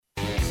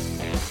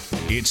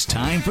It's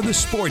time for the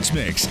Sports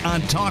Mix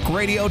on Talk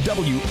Radio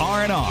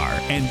WRNR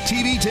and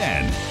TV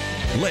 10.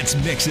 Let's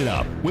mix it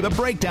up with a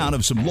breakdown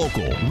of some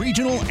local,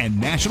 regional, and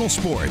national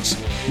sports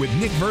with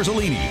Nick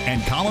Verzolini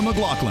and Colin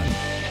McLaughlin.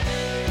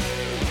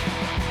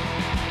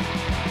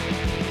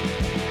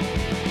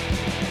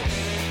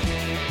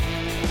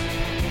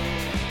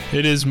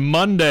 It is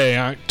Monday,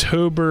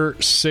 October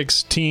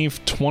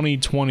 16th,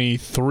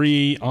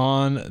 2023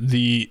 on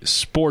the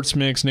Sports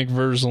Mix. Nick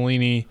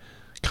Verzolini,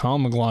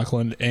 Colin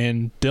McLaughlin,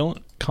 and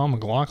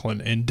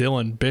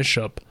Dylan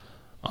Bishop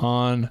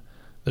on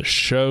the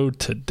show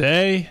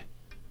today.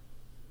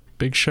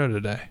 Big show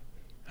today.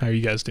 How are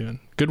you guys doing?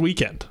 Good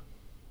weekend.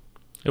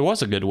 It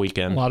was a good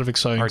weekend. A lot of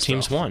exciting Our stuff.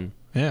 teams won.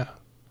 Yeah.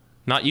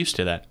 Not used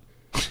to that.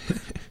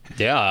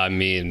 Yeah, I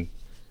mean,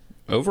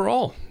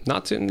 overall,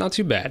 not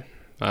too bad.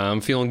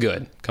 I'm feeling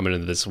good coming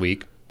into this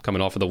week,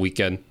 coming off of the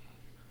weekend,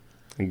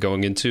 and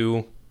going into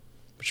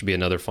what should be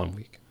another fun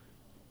week.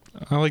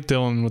 I like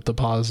Dylan with the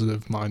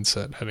positive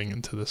mindset heading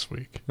into this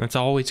week. That's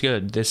always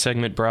good. This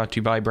segment brought to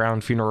you by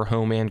Brown Funeral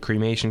Home and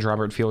Cremations,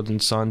 Robert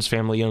Field & Sons,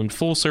 family-owned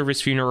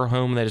full-service funeral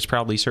home that has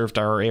proudly served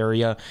our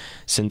area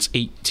since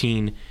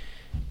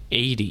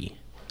 1880.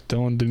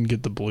 Dylan didn't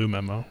get the blue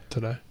memo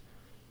today.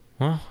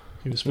 Well,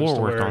 He was supposed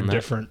to work wear on a that.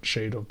 different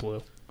shade of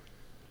blue.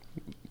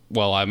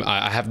 Well,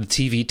 I have the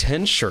TV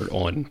 10 shirt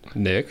on,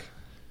 Nick,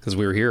 because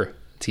we were here,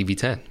 TV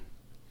 10.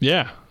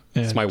 Yeah.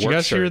 It's my Did you work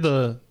guys hear shirt.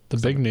 the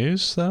big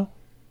news, though?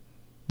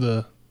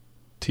 The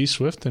T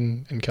Swift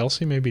and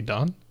Kelsey may be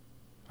done.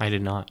 I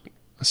did not.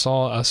 I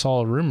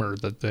saw a rumor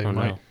that they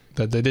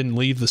that they didn't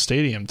leave the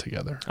stadium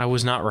together. I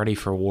was not ready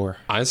for war.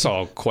 I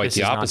saw quite This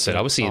the is not opposite. good.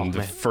 I was seeing Oh, the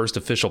man. first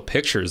official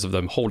pictures of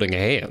them holding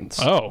hands.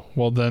 Oh,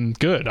 well then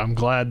good. I'm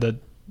glad that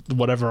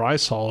whatever I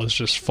saw is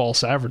just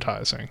false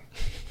advertising.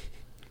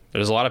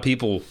 There's a lot of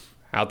people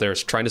out there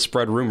trying to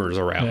spread rumors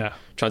around, Yeah.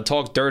 trying to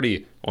talk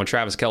dirty on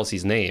Travis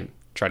Kelce's name,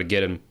 trying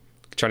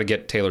to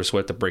get Taylor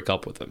Swift to break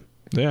up with him.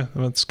 Yeah,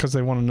 that's because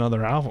they want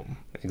another album.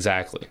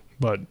 Exactly.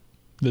 But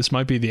this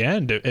might be the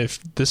end if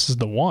this is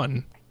the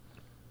one.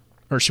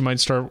 Or she might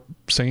start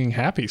singing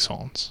happy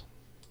songs.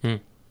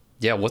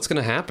 Yeah, what's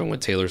going to happen when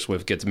Taylor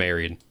Swift gets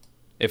married?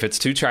 If it's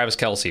to Travis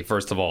Kelce,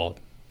 first of all,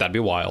 that'd be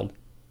wild.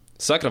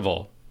 Second of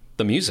all,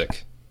 the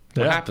music.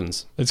 What Yeah.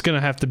 happens? It's going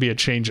to have to be a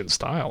change in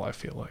style, I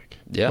feel like.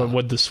 Yeah. But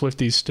would the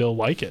Swifties still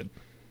like it?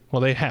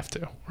 Well, they have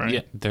to, right?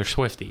 Yeah, they're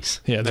Swifties.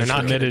 Yeah, they're not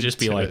going to committed just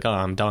be to like, it. oh,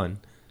 I'm done.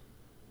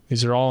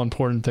 These are all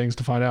important things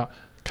to find out.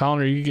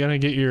 Colin, are you going to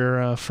get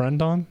your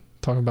friend on?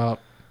 Talk about...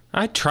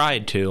 I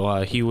tried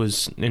to. He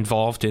was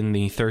involved in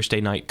the Thursday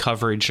night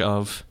coverage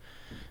of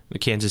the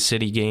Kansas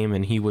City game,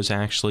 and he was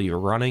actually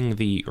running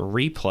the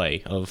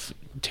replay of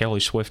Taylor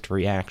Swift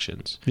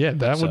reactions. Yeah,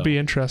 that would So- be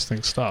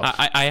interesting stuff.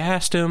 I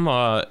asked him.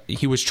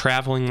 He was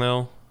traveling,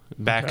 though,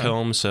 back Okay.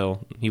 home,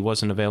 so he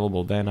wasn't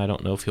available then. I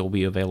don't know if he'll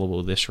be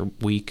available this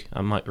week.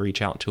 I might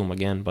reach out to him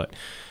again, but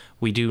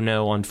we do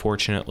know,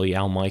 unfortunately,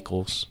 Al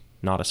Michaels,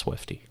 not a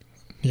Swiftie.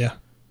 Yeah,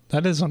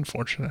 that is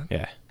unfortunate.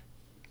 Yeah.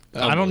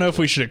 I don't know if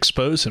we should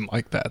expose him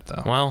like that,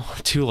 though. Well,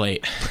 too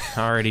late.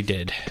 I already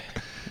did.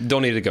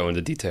 Don't need to go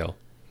into detail.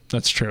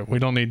 That's true. We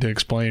don't need to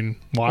explain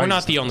why. We're he's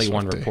not the a only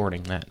one Swiftie.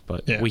 reporting that,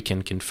 but Yeah. we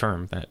can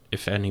confirm that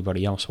if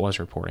anybody else was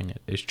reporting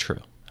it, is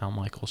true. Al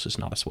Michaels is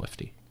not a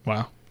Swiftie.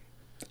 Wow.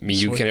 I mean,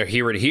 you can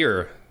hear it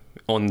here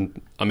on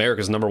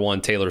America's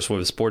 #1 Taylor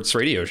Swift sports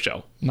radio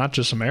show. Not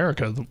just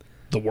America,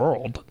 the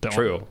world. Dylan.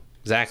 True.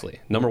 Exactly.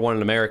 #1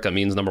 in America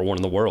means #1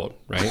 in the world,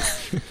 right?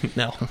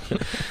 No.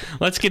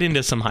 Let's get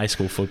into some high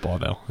school football,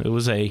 though. It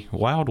was a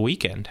wild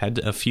weekend. Had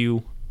a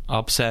few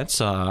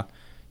upsets,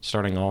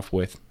 starting off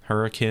with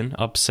Hurricane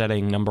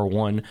upsetting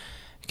 #1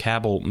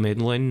 Cabell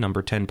Midland,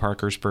 #10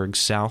 Parkersburg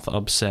South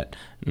upset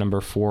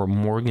 #4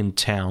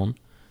 Morgantown.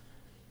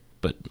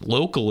 But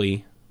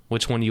locally,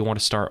 which one do you want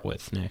to start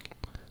with, Nick?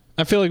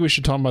 I feel like we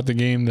should talk about the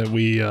game that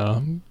we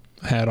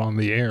had on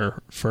the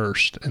air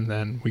first, and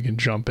then we can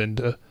jump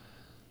into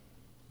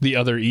the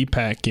other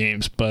EPAC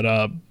games.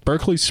 But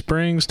Berkeley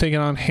Springs taking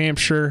on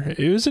Hampshire.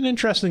 It was an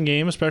interesting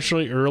game,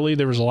 especially early.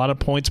 There was a lot of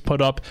points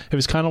put up. It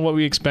was kind of what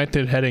we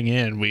expected heading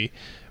in.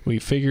 We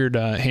figured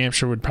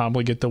Hampshire would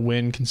probably get the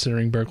win,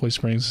 considering Berkeley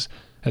Springs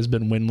has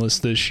been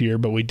winless this year.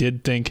 But we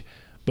did think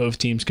both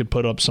teams could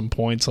put up some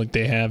points like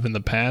they have in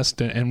the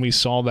past, and we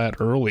saw that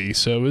early.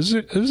 So it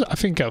was I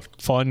think, a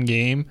fun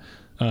game,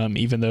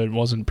 even though it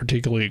wasn't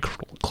particularly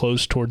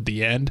close toward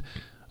the end.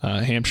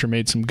 Hampshire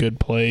made some good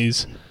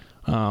plays.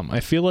 I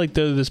feel like,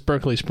 though, this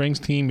Berkeley Springs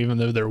team, even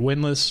though they're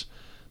winless,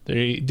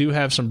 they do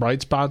have some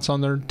bright spots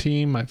on their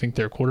team. I think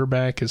their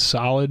quarterback is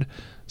solid.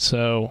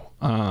 So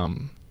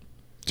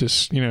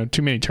just,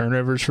 too many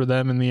turnovers for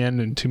them in the end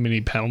and too many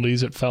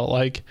penalties, it felt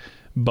like.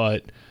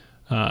 But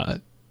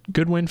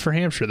good win for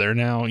Hampshire. They're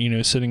now,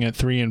 sitting at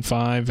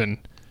 3-5,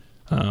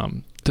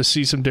 and to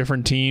see some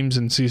different teams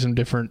and see some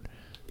different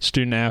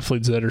student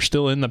athletes that are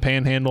still in the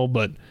Panhandle,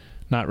 but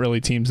not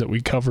really teams that we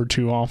cover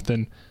too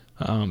often.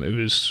 It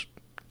was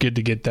good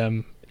to get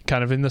them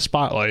kind of in the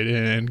spotlight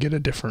and get a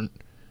different,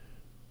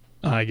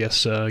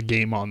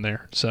 game on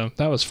there. So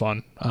that was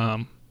fun.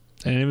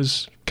 And it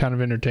was kind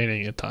of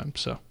entertaining at times.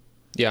 So,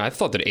 yeah, I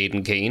thought that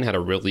Aiden Kane had a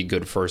really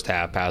good first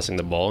half passing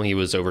the ball. He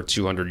was over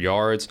 200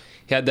 yards.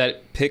 He had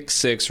that pick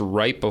six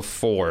right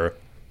before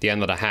the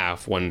end of the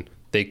half when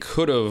they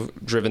could have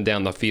driven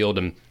down the field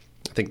and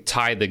I think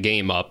tied the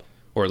game up,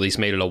 or at least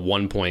made it a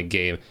 1-point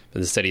game. But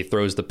instead, he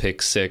throws the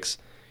pick six.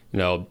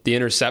 The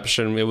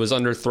interception, it was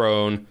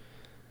underthrown,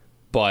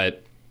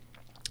 but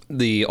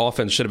the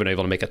offense should have been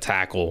able to make a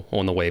tackle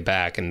on the way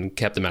back and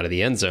kept them out of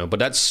the end zone. But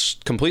that's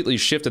completely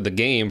shifted the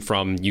game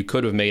from you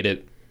could have made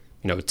it,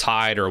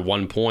 tied or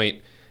 1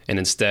 point, and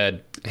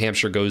instead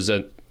Hampshire goes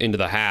into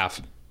the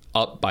half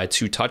up by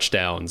 2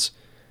 touchdowns.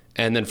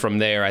 And then from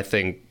there, I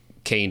think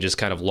Kane just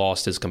kind of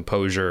lost his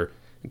composure,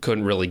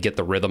 couldn't really get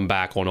the rhythm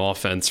back on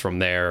offense from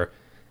there.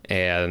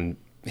 And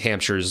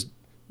Hampshire's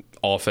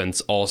offense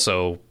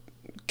also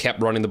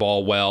kept running the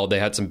ball well. They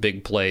had some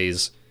big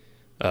plays,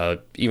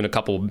 even a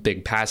couple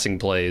big passing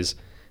plays,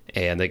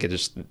 and they could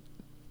just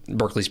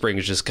Berkeley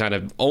Springs just kind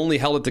of only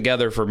held it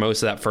together for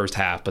most of that first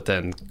half, but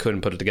then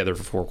couldn't put it together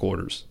for 4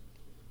 quarters.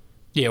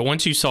 Yeah,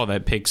 once you saw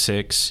that pick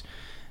six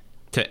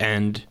to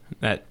end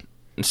that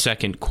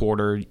second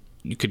quarter,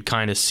 you could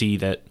kind of see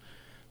that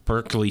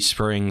Berkeley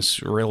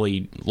Springs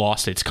really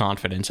lost its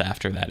confidence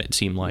after that. It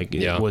seemed like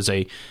it was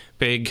a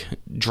big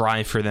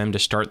drive for them to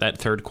start that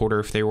third quarter.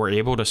 If they were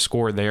able to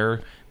score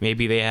there,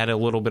 maybe they had a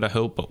little bit of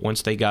hope, but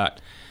once they got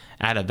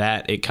out of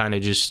that, it kind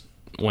of just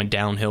went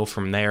downhill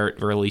from there.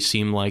 It really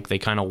seemed like they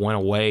kind of went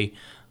away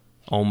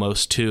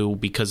almost too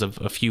because of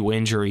a few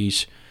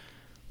injuries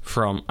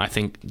from, I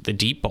think, the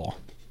deep ball.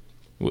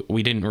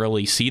 We didn't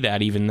really see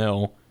that, even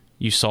though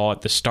you saw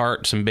at the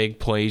start some big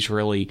plays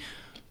really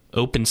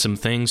open some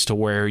things to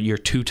where your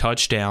 2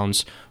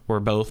 touchdowns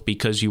were both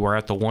because you were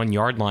at the 1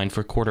 yard line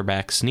for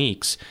quarterback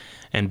sneaks,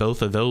 and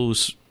both of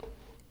those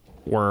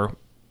were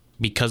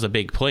because of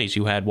big plays.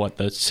 You had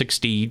the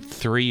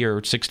 63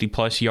 or 60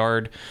 plus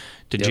yard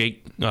to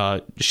Jake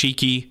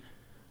Sheiky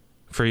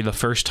for the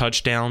first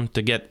touchdown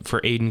to get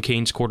for Aiden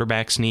Kane's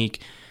quarterback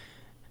sneak.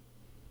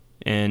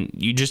 And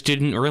you just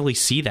didn't really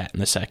see that in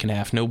the second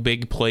half. No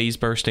big plays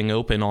bursting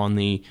open on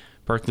the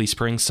Berkeley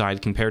Springs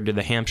side compared to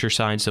the Hampshire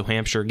side. So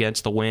Hampshire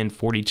gets the win,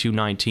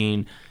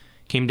 42-19.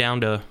 Came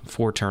down to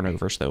 4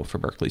 turnovers, though, for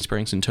Berkeley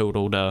Springs and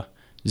totaled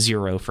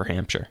 0 for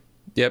Hampshire.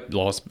 Yep,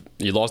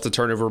 you lost the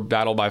turnover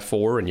battle by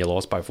 4, and you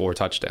lost by 4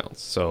 touchdowns.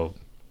 So,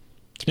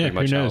 who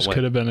knows?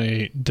 Could have been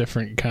a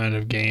different kind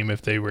of game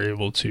if they were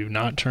able to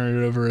not turn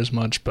it over as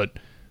much. But,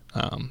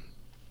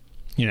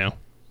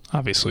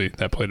 obviously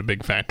that played a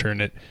big factor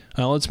in it.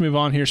 Let's move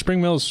on here.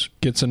 Spring Mills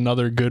gets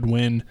another good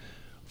win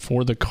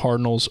for the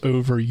Cardinals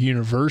over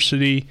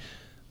University.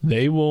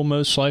 They will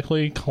most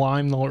likely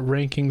climb the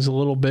rankings a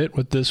little bit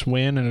with this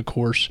win. And, of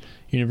course,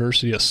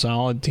 University, a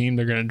solid team.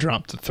 They're going to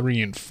drop to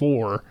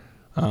 3-4.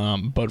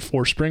 But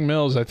for Spring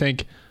Mills,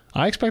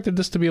 I expected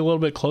this to be a little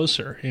bit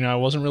closer. I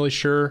wasn't really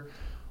sure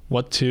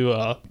what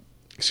to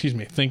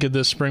think of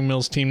this Spring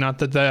Mills team. Not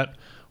that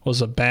was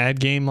a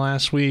bad game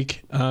last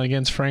week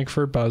against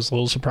Frankfort, but I was a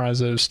little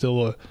surprised that it was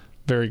still a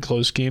very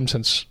close game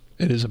since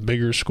it is a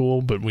bigger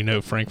school, but we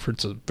know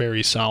Frankfurt's a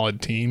very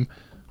solid team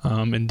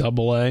in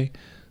AA.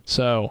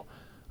 So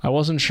I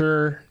wasn't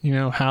sure,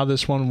 how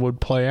this one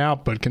would play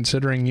out, but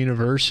considering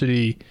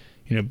University,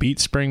 beat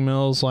Spring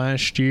Mills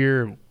last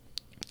year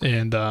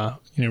and,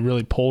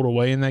 really pulled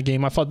away in that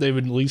game, I thought they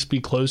would at least be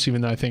close,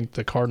 even though I think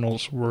the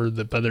Cardinals were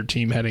the better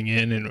team heading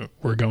in and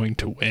were going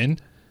to win.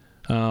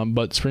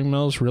 But Spring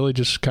Mills really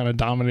just kind of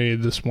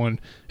dominated this one.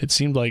 It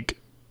seemed like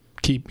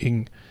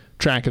keeping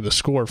track of the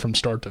score from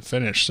start to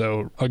finish.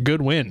 So a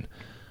good win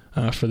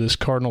for this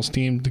Cardinals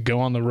team to go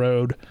on the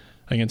road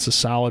against a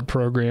solid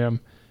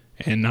program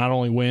and not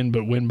only win,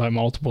 but win by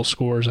multiple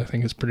scores. I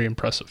think is pretty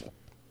impressive.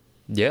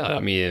 Yeah,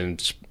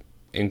 it's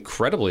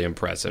incredibly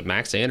impressive.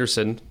 Max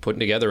Anderson putting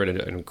together an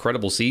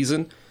incredible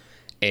season.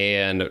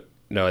 And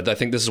I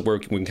think this is where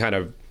we can kind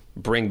of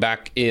bring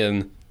back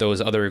in those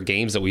other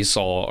games that we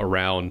saw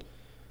around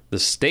the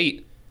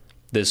state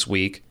this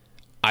week.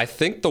 I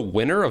think the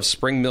winner of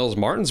Spring Mills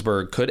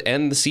Martinsburg could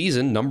end the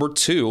season number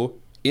 2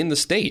 in the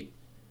state.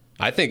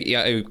 I think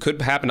it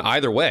could happen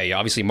either way.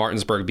 Obviously,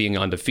 Martinsburg being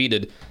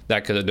undefeated,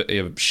 that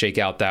could shake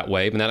out that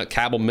way. But then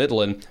Cabell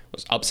Midland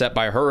was upset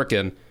by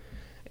Hurricane,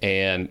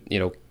 and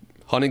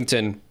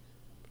Huntington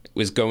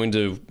was going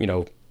to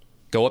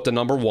go up to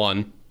number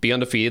 1, be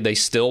undefeated. They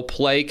still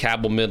play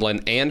Cabell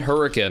Midland and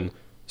Hurricane.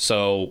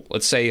 So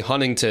let's say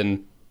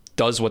Huntington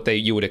does what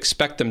you would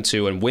expect them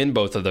to and win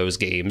both of those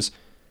games.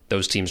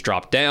 Those teams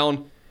drop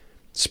down.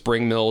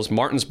 Spring Mills,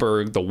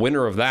 Martinsburg, the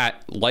winner of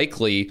that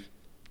likely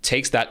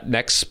takes that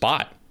next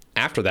spot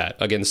after that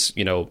against,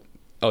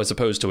 as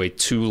opposed to a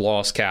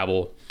 2-loss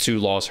Cabell,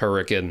 2-loss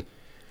Hurricane,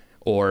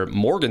 or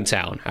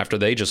Morgantown after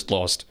they just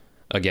lost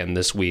again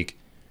this week,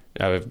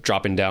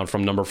 dropping down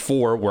from number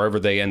 4, wherever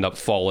they end up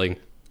falling.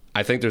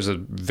 I think there's a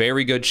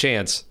very good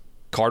chance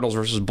Cardinals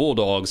versus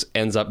Bulldogs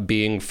ends up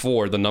being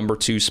for the number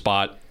 2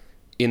 spot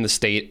in the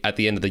state at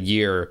the end of the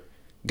year,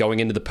 going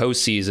into the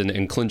postseason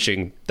and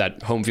clinching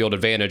that home field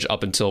advantage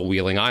up until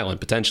Wheeling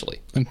Island,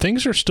 potentially. And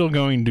things are still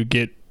going to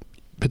get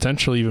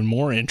potentially even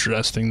more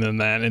interesting than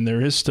that. And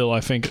there is still,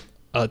 I think,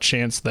 a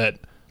chance that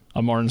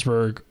a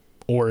Martinsburg,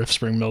 or if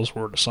Spring Mills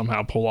were to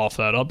somehow pull off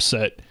that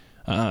upset,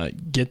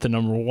 get the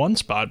number 1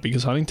 spot,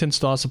 because Huntington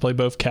still has to play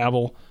both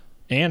Cabell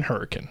and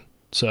Hurricane.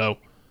 So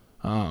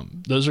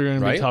those are going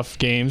to be tough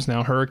games.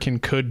 Now, Hurricane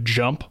could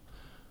jump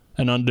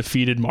an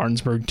undefeated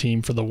Martinsburg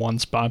team for the 1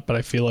 spot, but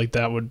I feel like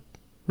that would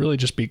really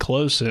just be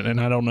close, and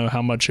I don't know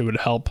how much it would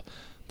help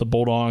the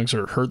Bulldogs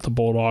or hurt the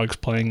Bulldogs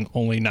playing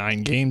only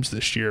 9 games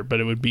this year, but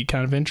it would be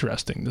kind of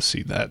interesting to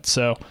see that.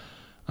 So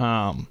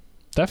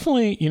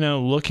definitely,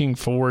 looking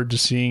forward to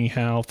seeing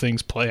how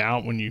things play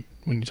out when you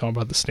talk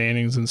about the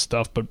standings and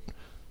stuff. But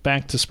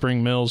back to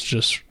Spring Mills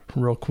just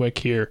real quick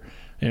here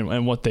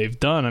and what they've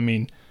done. I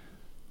mean,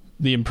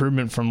 the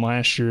improvement from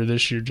last year,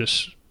 this year,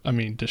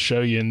 to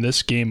show you in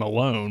this game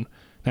alone.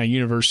 Now,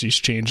 University's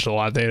changed a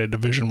lot. They had a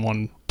Division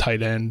I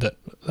tight end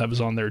that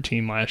was on their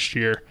team last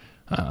year.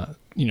 A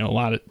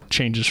lot of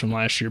changes from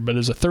last year, but it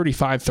was a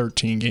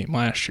 35-13 game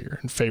last year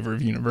in favor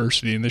of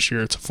University, and this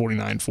year it's a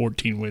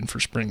 49-14 win for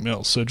Spring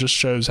Mills. So it just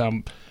shows how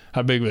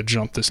big of a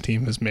jump this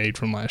team has made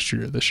from last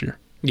year to this year.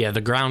 Yeah,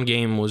 the ground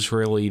game was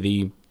really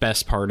the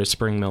best part of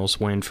Spring Mills'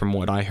 win from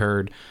what I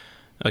heard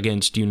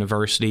against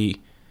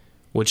University,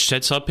 which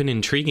sets up an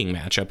intriguing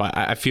matchup.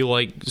 I feel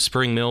like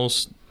Spring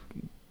Mills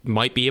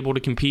might be able to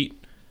compete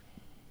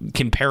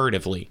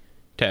comparatively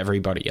to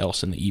everybody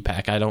else in the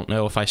EPAC. I don't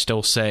know if I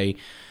still say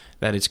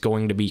that it's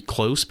going to be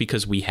close,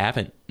 because we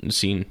haven't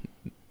seen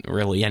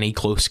really any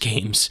close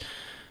games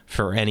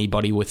for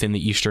anybody within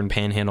the Eastern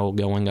Panhandle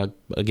going up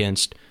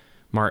against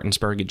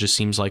Martinsburg. It just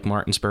seems like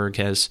Martinsburg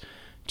has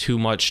too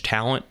much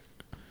talent.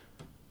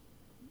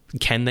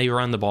 Can they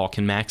run the ball?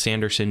 Can Max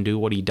Anderson do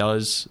what he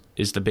does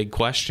is the big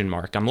question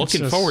mark. I'm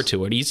looking forward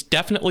to it. He's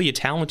definitely a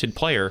talented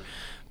player,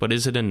 but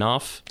is it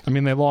enough? I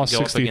mean, they lost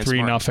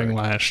 63-0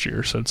 last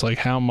year, so it's like,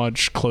 how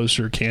much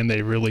closer can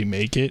they really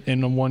make it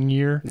in 1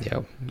 year?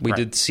 Yeah, we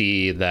did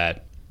see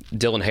that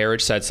Dylan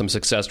Harris had some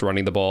success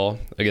running the ball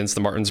against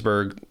the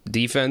Martinsburg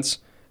defense,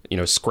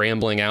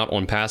 scrambling out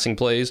on passing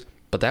plays,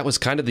 but that was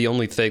kind of the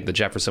only thing that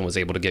Jefferson was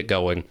able to get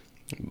going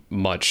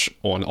much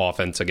on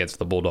offense against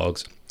the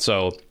Bulldogs.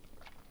 So,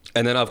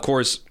 and then, of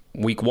course,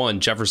 week 1,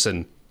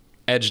 Jefferson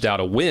edged out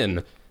a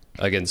win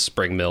against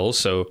Spring Mills,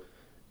 so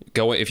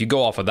if you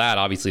go off of that,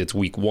 obviously it's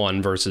week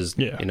 1 versus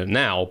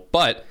now.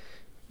 But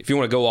if you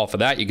want to go off of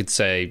that, you could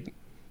say,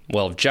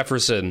 well, if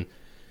Jefferson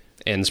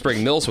and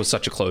Spring Mills was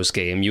such a close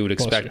game, you would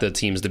expect the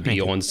teams to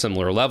be on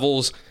similar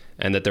levels,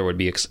 and that there would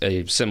be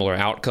a similar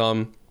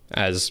outcome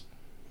as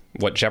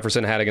what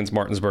Jefferson had against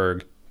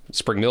Martinsburg,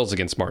 Spring Mills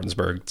against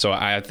Martinsburg. So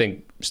I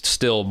think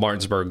still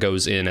Martinsburg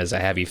goes in as a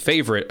heavy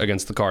favorite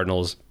against the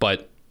Cardinals,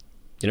 but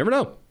you never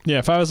know. Yeah,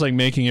 if I was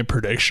making a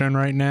prediction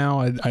right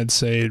now, I'd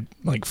say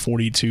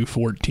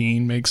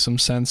 42-14 makes some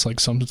sense,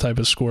 some type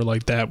of score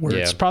like that, where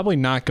it's probably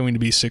not going to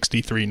be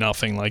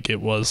 63-0 like it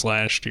was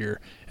last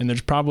year. And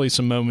there's probably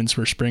some moments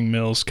where Spring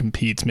Mills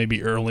competes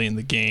maybe early in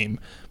the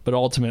game, but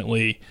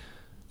ultimately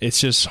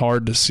it's just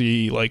hard to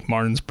see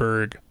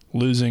Martinsburg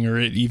losing or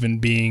it even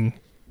being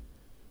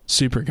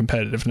super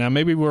competitive. Now,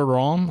 maybe we're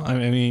wrong. I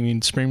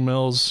mean, Spring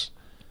Mills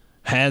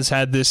has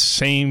had this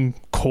same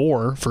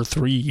core for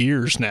 3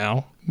 years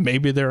now.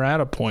 Maybe they're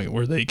at a point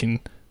where they can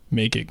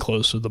make it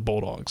close to the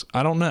Bulldogs.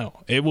 I don't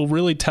know. It will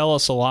really tell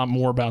us a lot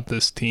more about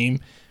this team,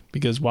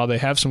 because while they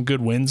have some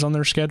good wins on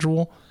their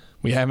schedule,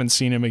 we haven't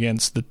seen them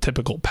against the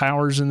typical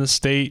powers in the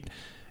state,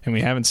 and we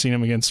haven't seen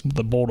them against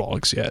the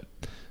Bulldogs yet.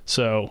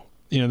 So,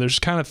 there's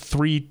kind of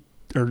 3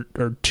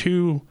 or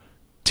 2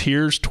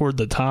 tiers toward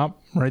the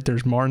top, right?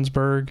 There's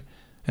Martinsburg,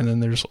 and then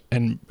there's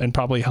and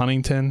probably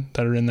Huntington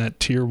that are in that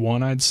tier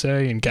 1, I'd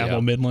say, and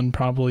Cabell Midland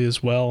probably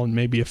as well, and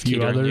maybe a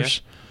few others.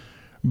 Yeah.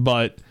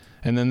 But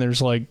and then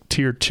there's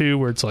tier 2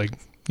 where it's the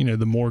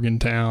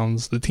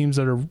Morgantowns, the teams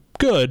that are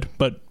good,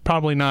 but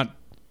probably not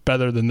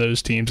better than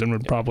those teams, and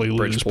would probably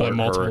lose by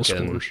multiple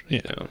Hurricane, scores.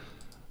 Yeah.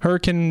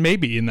 Hurricane may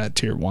be in that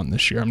tier 1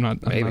 this year. I'm not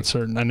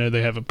certain. I know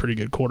they have a pretty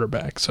good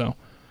quarterback, so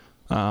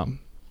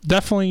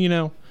definitely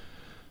an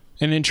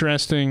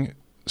interesting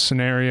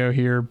scenario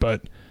here.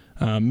 But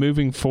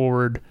moving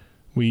forward,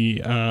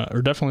 we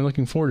are definitely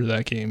looking forward to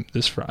that game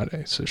this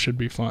Friday, so it should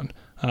be fun.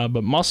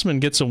 But Musselman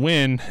gets a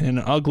win in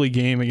an ugly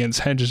game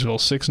against Hedgesville,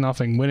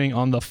 6-0, winning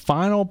on the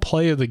final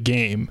play of the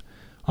game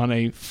on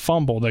a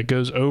fumble that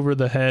goes over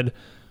the head,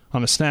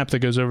 on a snap that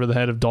goes over the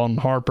head of Dalton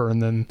Harper,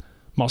 and then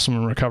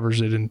Musselman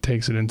recovers it and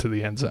takes it into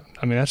the end zone.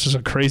 I mean, that's just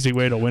a crazy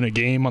way to win a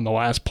game on the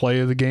last play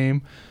of the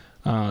game.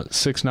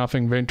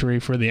 6-0 victory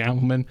for the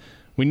Applemen.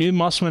 We knew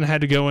Musselman had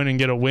to go in and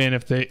get a win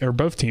or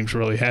both teams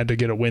really had to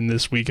get a win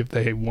this week if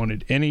they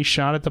wanted any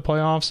shot at the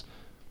playoffs.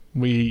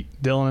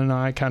 Dylan and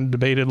I kind of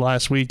debated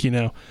last week,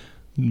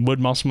 would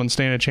Musselman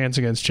stand a chance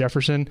against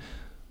Jefferson?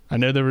 I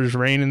know there was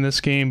rain in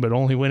this game, but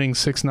only winning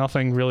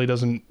 6-0 really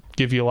doesn't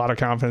give you a lot of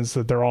confidence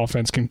that their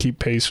offense can keep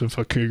pace with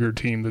a Cougar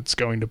team that's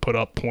going to put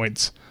up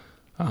points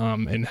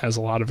and has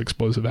a lot of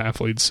explosive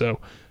athletes.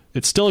 So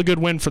it's still a good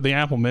win for the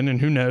Applemen,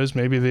 and who knows,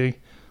 maybe they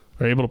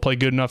are able to play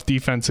good enough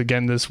defense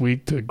again this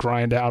week to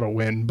grind out a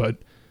win, but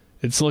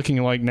it's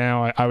looking like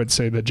now I would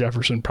say that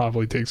Jefferson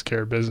probably takes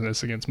care of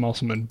business against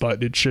Musselman,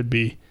 but it should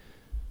be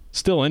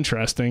still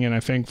interesting. And I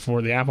think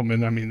for the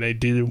Applemen, I mean, they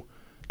do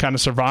kind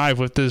of survive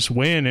with this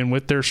win, and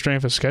with their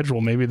strength of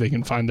schedule, maybe they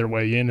can find their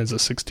way in as a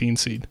 16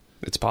 seed.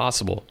 It's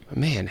possible.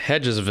 Man,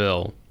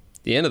 Hedgesville,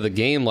 the end of the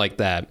game like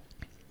that,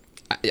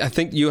 I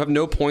think you have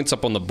no points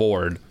up on the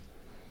board.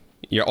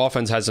 Your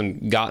offense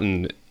hasn't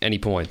gotten any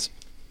points.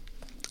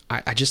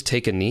 I just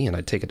take a knee and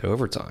I take it to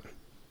overtime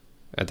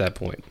at that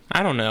point.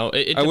 I don't know.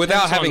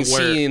 Without having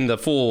seen the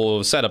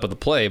full setup of the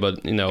play,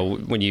 but,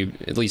 when you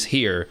at least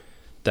hear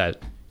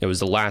that it was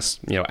the last,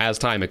 as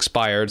time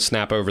expired,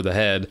 snap over the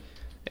head,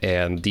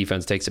 and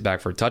defense takes it back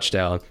for a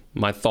touchdown,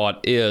 my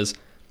thought is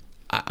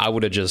I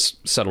would have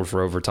just settled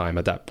for overtime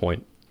at that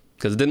point.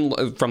 Because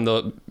from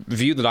the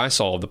view that I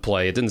saw of the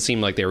play, it didn't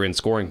seem like they were in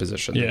scoring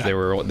position. Yeah. They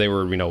were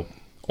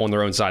on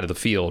their own side of the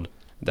field.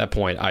 At that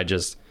point, I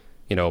just,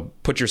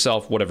 put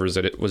yourself, whatever is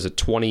it, was it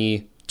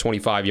 20,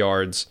 25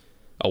 yards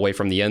away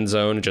from the end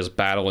zone, and just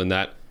battle in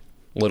that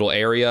little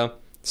area,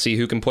 see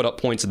who can put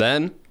up points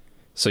then,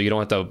 so you don't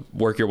have to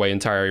work your way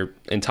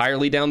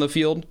entirely down the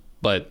field.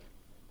 But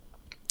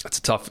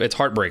it's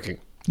heartbreaking.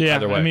 Yeah,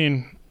 either way. I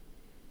mean,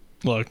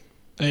 look,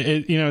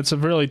 it's a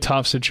really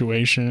tough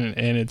situation,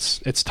 and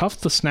it's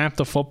tough to snap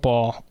the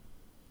football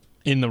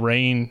in the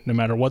rain, no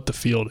matter what the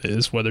field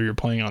is, whether you're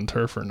playing on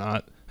turf or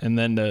not. And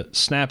then to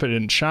snap it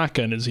in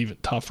shotgun is even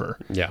tougher.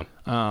 Yeah.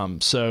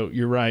 So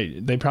you're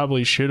right. They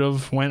probably should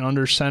have went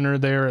under center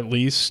there at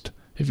least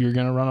if you're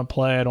going to run a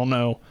play. I don't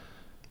know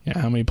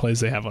how many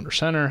plays they have under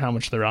center, how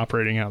much they're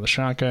operating out of the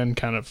shotgun.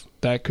 Kind of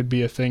that could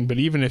be a thing. But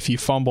even if you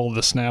fumble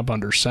the snap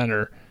under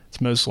center,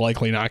 it's most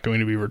likely not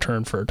going to be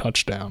returned for a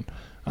touchdown.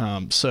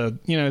 So,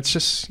 it's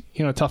just,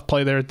 a tough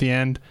play there at the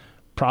end.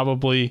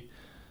 Probably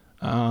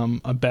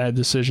a bad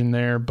decision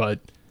there, but,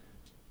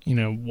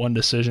 one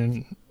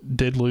decision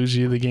did lose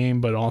you the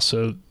game, but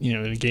also,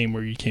 in a game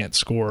where you can't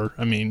score,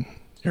 I mean,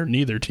 or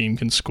neither team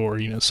can score,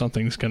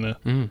 something's going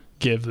to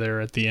give there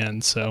at the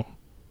end. So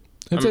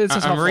it's a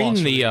tough I'm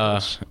reading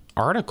loss the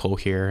article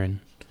here, and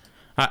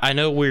I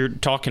know we're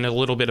talking a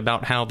little bit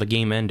about how the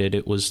game ended.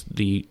 It was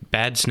the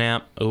bad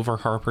snap over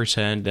Harper's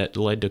head that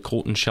led to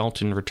Colton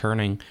Shelton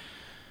returning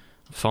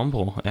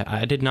fumble.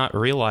 I did not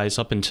realize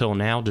up until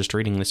now, just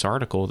reading this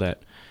article,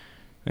 that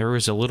there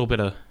was a little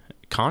bit of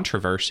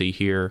controversy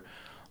here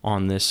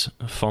on this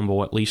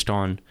fumble, at least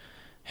on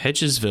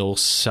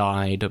Hedgesville's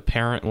side.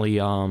 Apparently,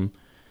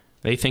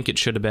 they think it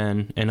should have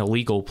been an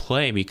illegal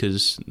play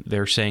because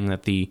they're saying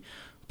that the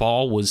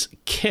ball was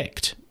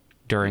kicked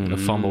during the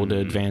fumble to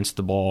advance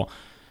the ball.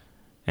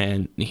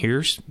 And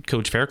here's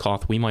Coach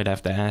Faircloth. We might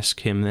have to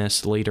ask him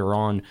this later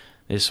on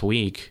this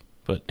week,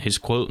 but his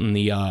quote in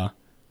the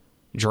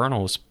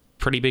Journal is a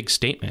pretty big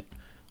statement.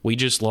 We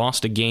just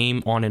lost a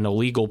game on an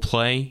illegal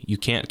play. You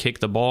can't kick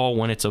the ball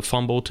when it's a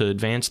fumble to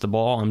advance the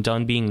ball. I'm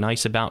done being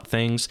nice about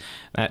things.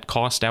 That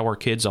cost our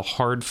kids a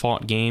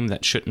hard-fought game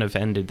that shouldn't have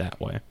ended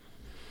that way.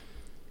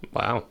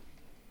 Wow.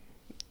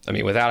 I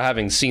mean, without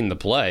having seen the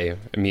play,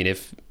 I mean,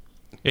 if...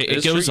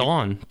 It goes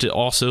on to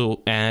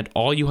also add,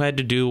 all you had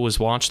to do was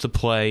watch the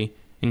play,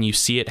 and you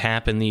see it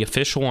happen. The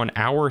official on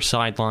our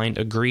sideline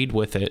agreed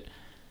with it,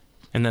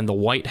 and then the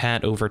white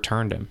hat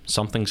overturned him.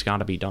 Something's got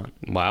to be done.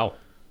 Wow.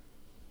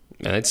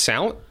 And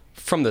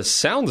from the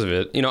sounds of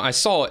it, I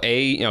saw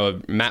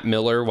Matt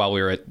Miller while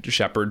we were at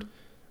Shepherd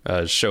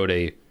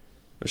showed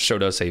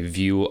us a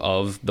view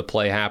of the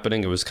play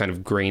happening. It was kind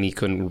of grainy,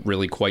 couldn't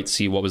really quite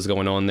see what was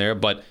going on there,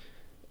 but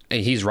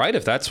he's right.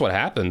 If that's what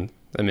happened,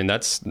 I mean, you're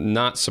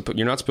not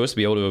supposed to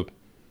be able to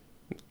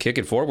kick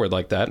it forward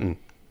like that and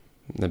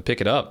then pick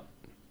it up.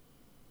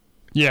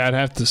 Yeah, I'd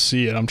have to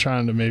see it. I'm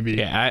trying to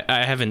maybe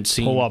I haven't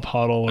seen pull up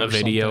Huddle or a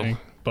video, something.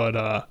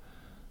 But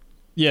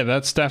yeah,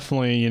 that's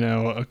definitely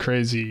a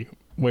crazy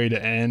way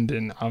to end.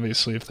 And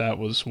obviously, if that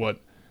was what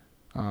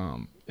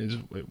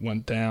it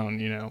went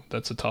down,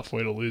 that's a tough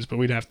way to lose. But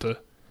we'd have to,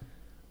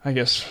 I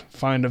guess,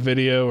 find a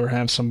video or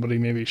have somebody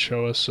maybe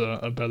show us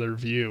a better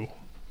view.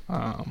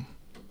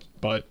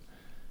 But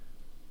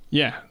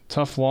yeah,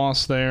 tough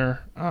loss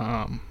there.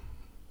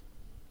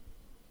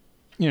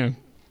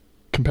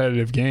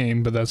 Competitive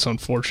game, but that's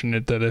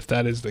unfortunate that if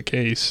that is the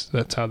case,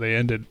 that's how they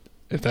ended.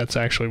 If that's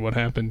actually what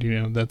happened,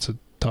 that's a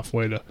tough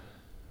way to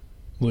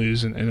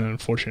lose and an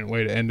unfortunate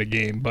way to end a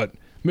game. But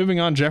moving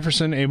on,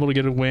 Jefferson able to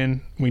get a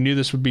win. We knew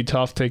this would be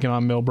tough taking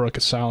on Millbrook,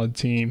 a solid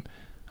team,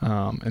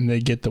 and they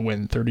get the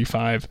win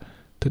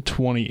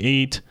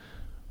 35-28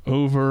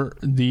 over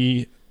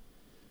the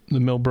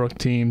Millbrook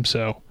team.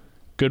 So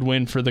good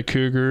win for the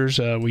Cougars.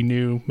 We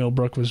knew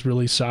Millbrook was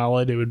really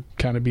solid. It would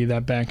kind of be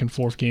that back and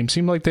forth game.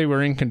 Seemed like they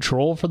were in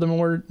control for the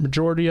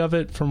majority of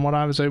it from what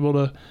I was able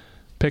to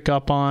pick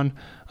up on.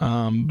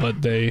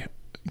 But they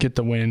get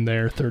the win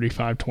there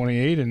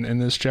 35-28.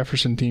 And this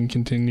Jefferson team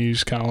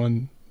continues,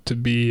 Colin, to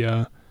be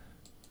an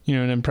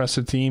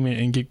impressive team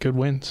and get good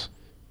wins.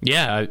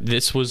 Yeah,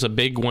 this was a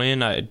big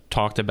win. I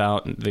talked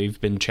about they've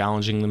been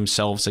challenging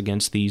themselves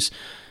against these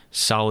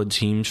solid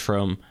teams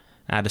from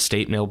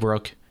out-of-state.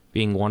 Millbrook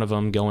being one of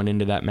them. Going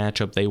into that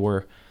matchup, they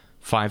were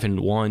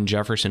 5-1.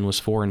 Jefferson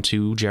was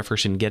 4-2.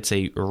 Jefferson gets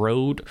a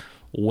road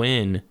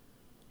win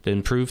to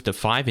improve to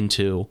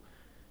 5-2.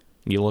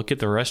 You look at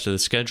the rest of the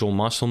schedule,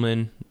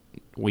 Musselman,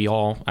 we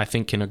all, I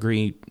think, can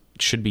agree,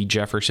 should be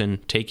Jefferson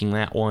taking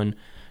that one.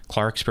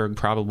 Clarksburg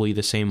probably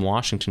the same.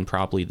 Washington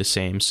probably the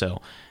same.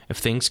 So if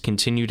things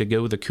continue to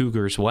go the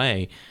Cougars'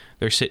 way,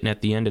 they're sitting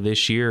at the end of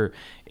this year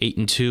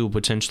 8-2,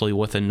 potentially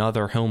with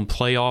another home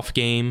playoff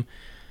game.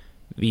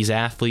 These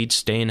athletes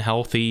staying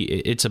healthy.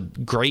 It's a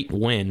great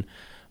win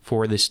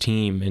for this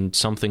team, and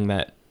something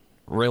that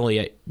really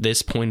at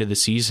this point of the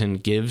season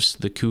gives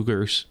the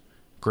Cougars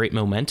great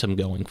momentum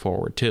going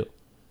forward too.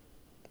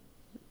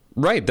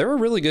 Right, they're a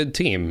really good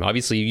team.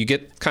 Obviously, you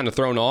get kind of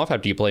thrown off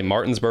after you play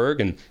Martinsburg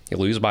and you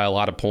lose by a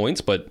lot of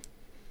points. But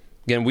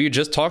again, we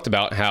just talked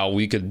about how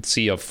we could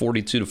see a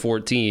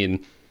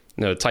 42-14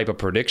 type of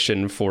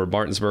prediction for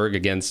Martinsburg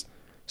against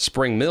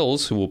Spring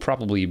Mills, who will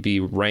probably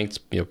be ranked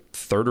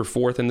third or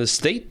fourth in the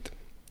state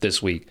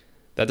this week.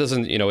 That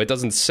doesn't it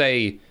doesn't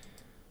say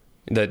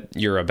that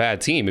you're a bad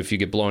team if you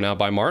get blown out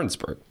by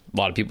Martinsburg. A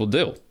lot of people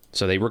do.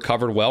 So they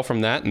recovered well from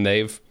that, and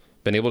they've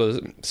been able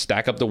to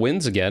stack up the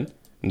wins again.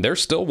 And they're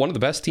still one of the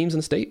best teams in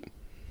the state.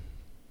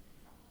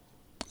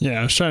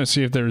 Yeah, I was trying to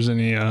see if there was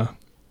any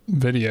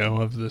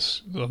video of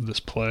this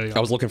play. I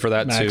was looking for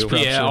that too.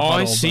 Yeah, all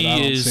I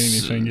see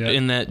is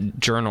in that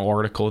journal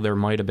article, there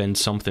might have been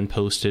something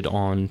posted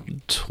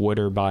on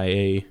Twitter by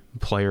a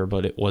player,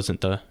 but it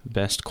wasn't the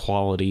best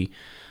quality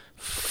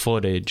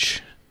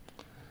footage.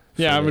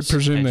 Yeah, I would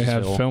presume they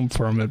have film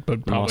from it,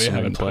 but probably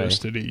haven't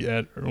posted it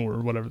yet, or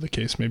whatever the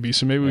case may be.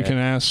 So maybe we can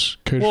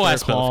ask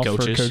Coach Hall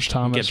for Coach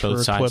Thomas for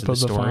a clip of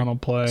the final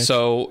play.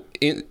 So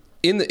in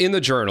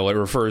the journal, it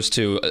refers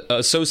to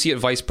Associate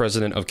Vice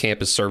President of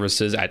Campus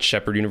Services at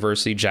Shepherd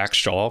University, Jack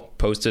Shaw,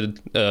 posted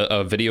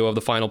a video of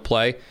the final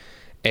play,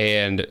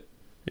 and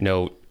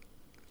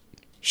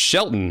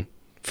Shelton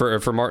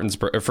for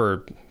Martinsburg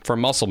for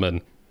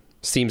Musselman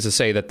seems to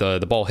say that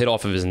the ball hit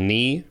off of his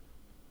knee.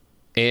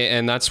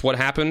 And that's what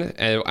happened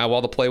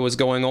while the play was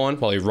going on,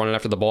 while he was running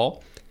after the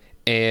ball.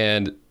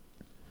 And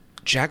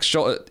Jack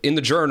Shaw, in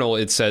the journal,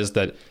 it says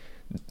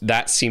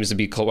that seems to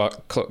be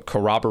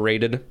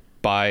corroborated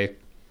by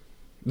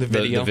the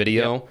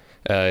video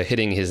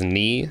hitting his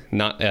knee,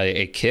 not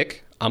a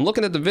kick. I'm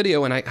looking at the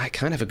video, and I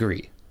kind of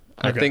agree.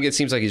 Okay. I think it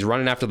seems like he's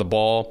running after the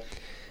ball,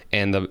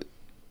 and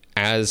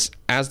as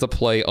the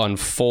play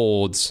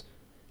unfolds,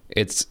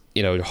 it's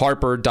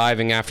Harper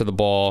diving after the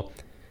ball,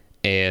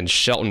 and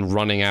Shelton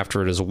running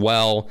after it as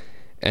well.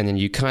 And then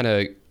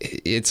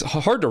it's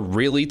hard to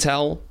really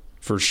tell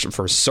for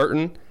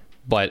certain,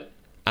 but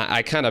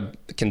I kind of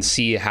can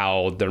see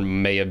how there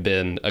may have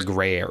been a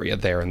gray area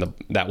there, and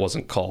that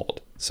wasn't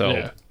called.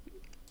 So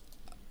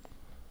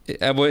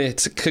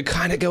it could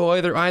kind of go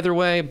either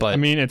way, but... I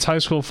mean, it's high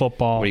school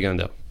football. What are you going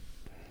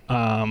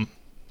to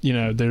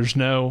do? There's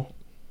no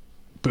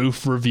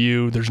booth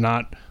review. There's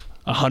not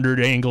 100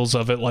 angles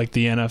of it like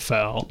the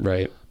NFL.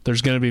 Right.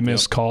 There's going to be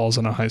missed calls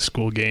in a high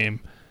school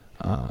game.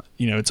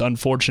 It's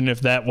unfortunate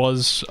if that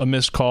was a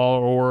missed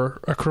call or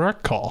a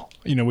correct call.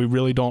 We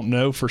really don't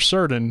know for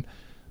certain.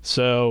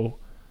 So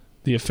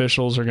the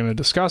officials are going to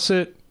discuss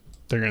it.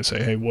 They're going to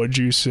say, hey, what'd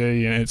you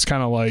see? And it's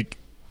kind of like,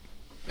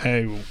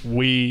 hey,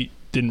 we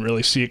didn't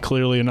really see it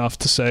clearly enough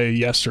to say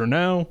yes or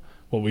no.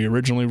 What we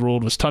originally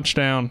ruled was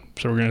touchdown,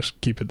 so we're going to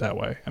keep it that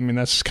way. I mean,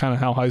 that's kind of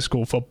how high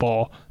school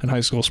football and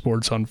high school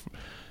sports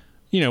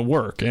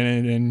work,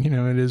 and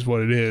it is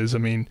what it is. I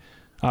mean,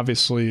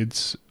 obviously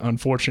it's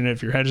unfortunate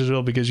if you're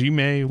Hedgesville because you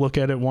may look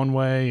at it one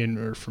way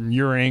or from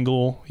your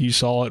angle you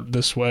saw it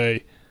this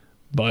way,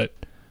 but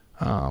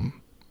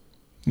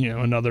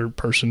another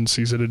person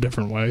sees it a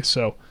different way.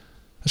 So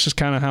that's just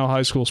kind of how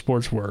high school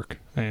sports work,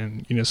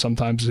 and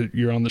sometimes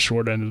you're on the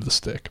short end of the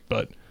stick,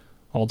 but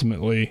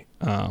ultimately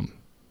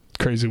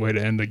crazy way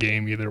to end the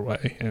game either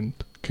way. And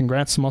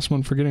congrats to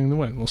Musselman for getting the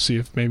win. We'll see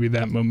if maybe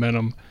that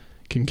momentum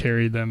can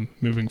carry them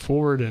moving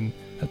forward, and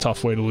a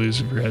tough way to lose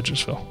if you're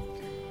Hedgesville.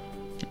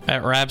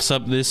 That wraps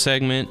up this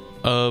segment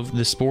of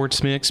the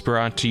Sports Mix,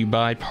 brought to you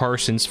by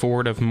Parsons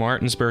Ford of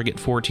Martinsburg at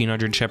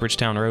 1400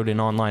 Shepherdstown Road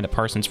and online at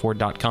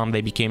parsonsford.com.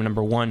 They became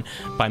number one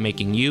by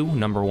making you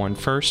number one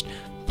first.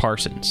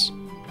 Parsons.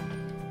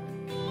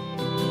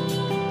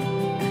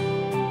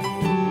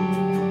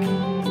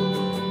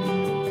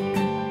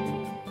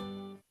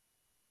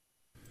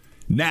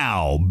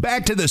 Now,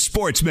 back to the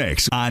Sports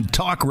Mix on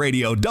Talk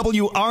Radio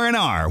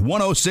WRNR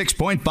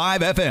 106.5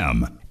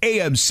 FM,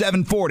 AM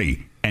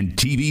 740, and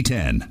TV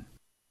 10.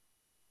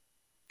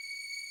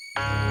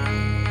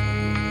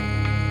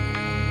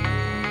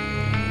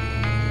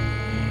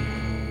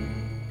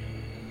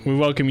 We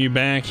welcome you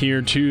back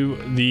here to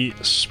the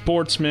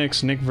Sports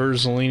Mix. Nick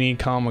Verzolini,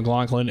 Colin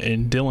McLaughlin,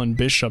 and Dylan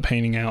Bishop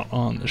hanging out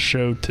on the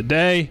show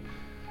today.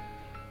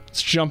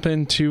 Let's jump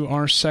into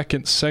our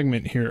second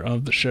segment here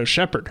of the show.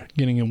 Shepherd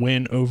getting a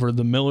win over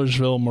the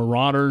Millersville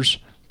Marauders,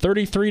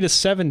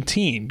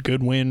 33-17.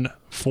 Good win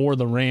for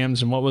the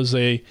Rams, and what was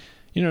a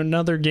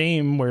another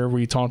game where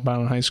we talked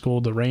about in high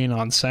school, the rain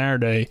on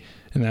Saturday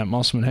in that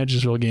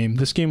Musselman-Hedgesville game.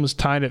 This game was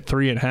tied at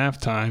 3 at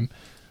halftime.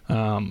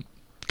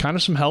 Kind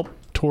of some help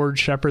towards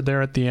Shepherd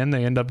there at the end.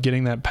 They end up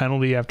getting that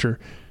penalty after,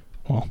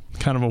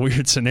 kind of a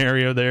weird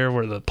scenario there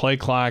where the play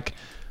clock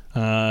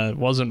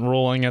wasn't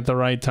rolling at the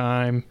right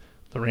time.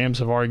 The Rams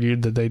have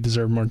argued that they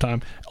deserve more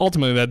time.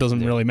 Ultimately, that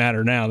doesn't really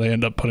matter now. They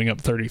end up putting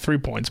up 33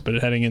 points, but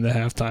heading into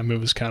halftime, it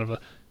was kind of a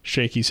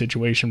shaky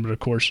situation. But, of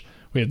course,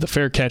 we had the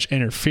fair catch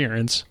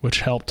interference, which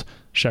helped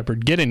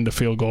Shepherd get into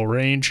field goal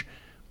range.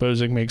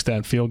 Bozick makes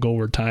that field goal.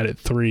 We're tied at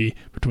 3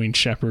 between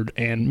Shepherd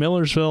and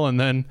Millersville. And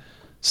then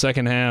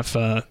second half,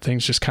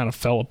 things just kind of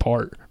fell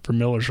apart for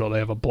Millersville. They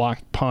have a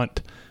blocked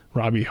punt.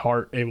 Robbie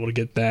Hart able to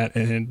get that,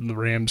 and the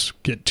Rams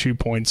get 2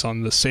 points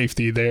on the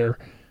safety there.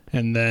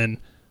 And then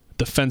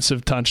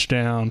defensive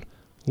touchdown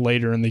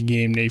later in the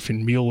game.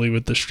 Nathan Muley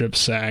with the strip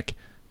sack.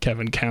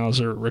 Kevin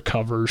Kauser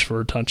recovers for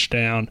a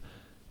touchdown.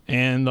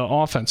 And the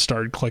offense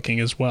started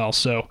clicking as well.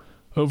 So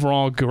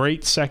overall,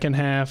 great second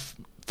half.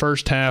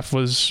 First half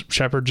was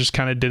Shepherd just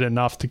kind of did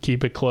enough to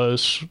keep it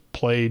close.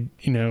 Played,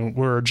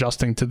 we're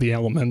adjusting to the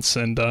elements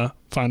and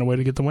find a way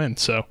to get the win.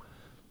 So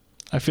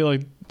I feel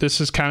like this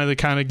is kind of the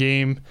kind of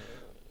game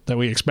that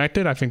we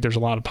expected. I think there's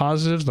a lot of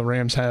positives. The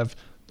Rams have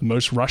the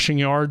most rushing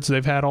yards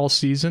they've had all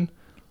season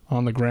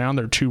on the ground.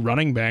 Their 2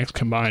 running backs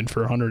combined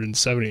for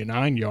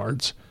 179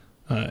 yards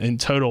in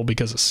total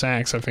because of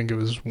sacks. I think it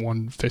was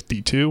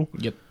 152.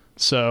 Yep.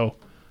 So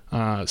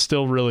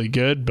still really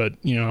good, but,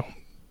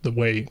 the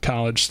way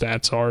college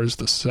stats are is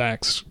the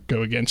sacks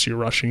go against your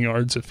rushing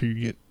yards. If you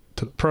get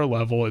to the pro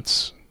level,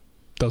 it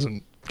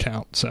doesn't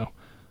count. So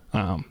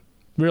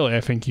really,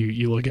 I think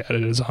you look at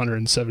it as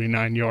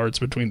 179 yards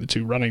between the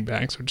 2 running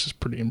backs, which is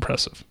pretty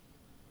impressive.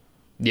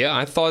 Yeah,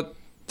 I thought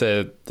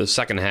the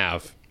second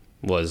half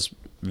was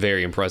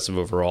very impressive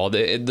overall.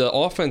 The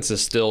offense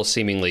is still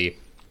seemingly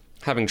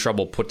having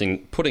trouble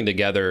putting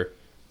together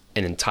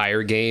an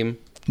entire game.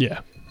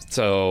 Yeah.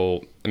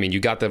 So, you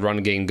got the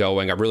run game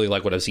going. I really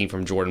like what I've seen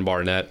from Jordan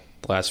Barnett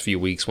the last few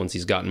weeks once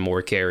he's gotten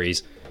more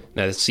carries.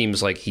 Now, it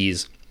seems like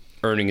he's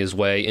earning his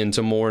way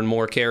into more and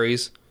more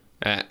carries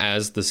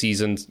as the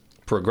season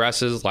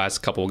progresses. Last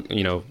couple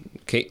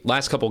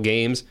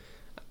games,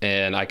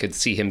 and I could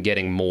see him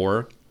getting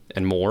more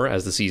and more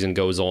as the season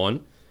goes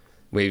on.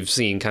 We've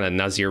seen kind of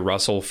Nazir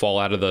Russell fall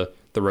out of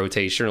the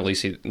rotation, or at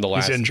least the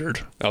last. He's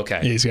injured.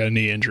 Okay. He's got a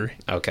knee injury.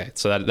 Okay,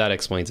 so that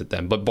explains it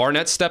then. But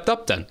Barnett stepped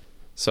up then.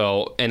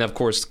 So, and of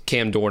course,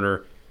 Cam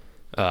Dorner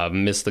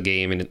missed the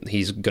game, and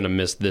he's going to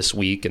miss this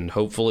week and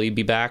hopefully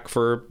be back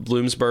for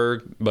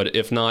Bloomsburg. But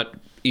if not,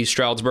 East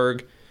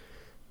Stroudsburg.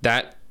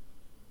 That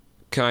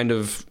kind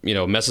of,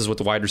 messes with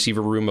the wide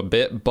receiver room a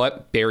bit.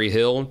 But Barry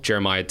Hill,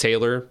 Jeremiah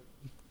Taylor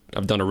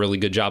have done a really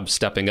good job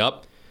stepping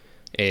up.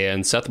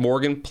 And Seth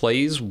Morgan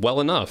plays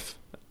well enough.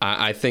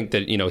 I think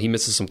that, he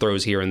misses some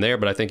throws here and there,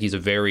 but I think he's a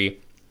very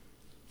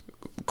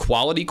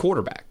quality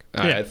quarterback.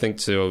 Yeah. I think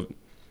so.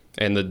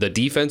 And the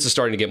defense is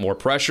starting to get more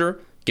pressure,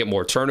 get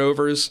more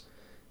turnovers,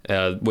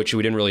 which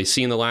we didn't really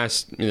see in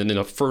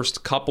the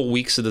first couple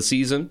weeks of the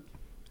season.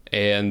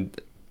 And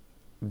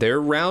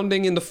they're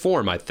rounding into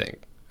form, I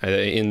think,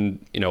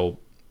 into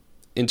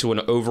an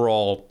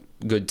overall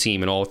good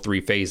team in all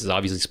 3 phases.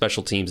 Obviously,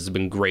 special teams has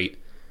been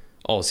great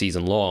all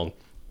season long.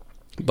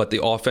 But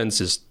the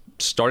offense is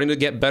starting to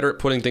get better at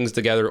putting things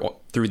together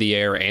through the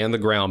air and the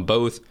ground,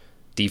 both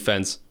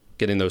defense,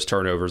 getting those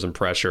turnovers and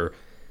pressure.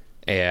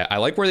 I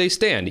like where they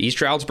stand. East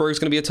Stroudsburg is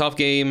going to be a tough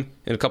game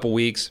in a couple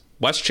weeks.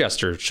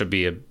 Westchester should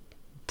be a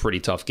pretty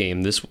tough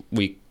game this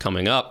week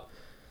coming up.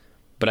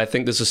 But I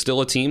think this is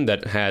still a team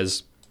that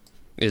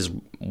is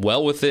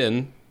well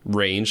within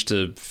range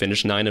to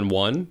finish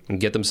 9-1 and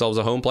get themselves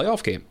a home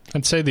playoff game.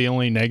 I'd say the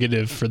only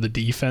negative for the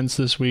defense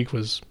this week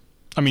was,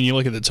 you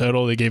look at the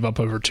total, they gave up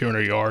over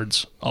 200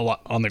 yards a lot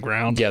on the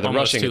ground. Yeah, the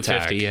almost rushing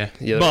attack.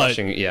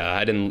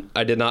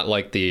 I did not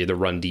like the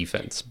run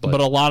defense.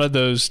 But a lot of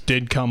those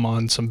did come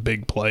on some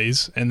big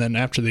plays, and then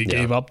after they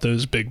gave up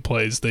those big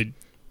plays, they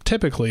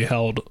typically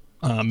held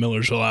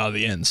Millersville out of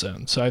the end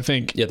zone. So I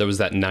think... Yeah, there was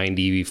that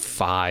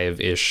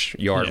 95-ish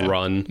yard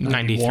run.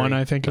 91,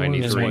 I think it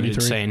was. Is what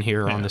it's saying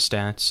here on the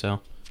stats.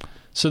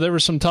 So there were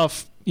some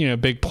tough,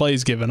 big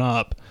plays given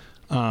up,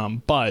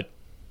 but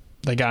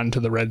they got into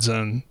the red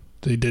zone.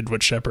 They did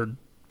what Shepherd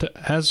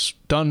has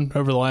done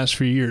over the last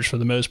few years for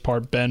the most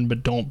part, bend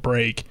but don't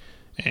break.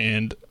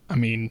 And,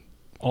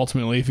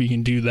 ultimately, if you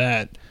can do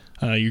that,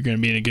 you're going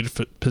to be in a good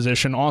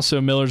position.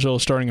 Also, Millersville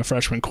is starting a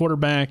freshman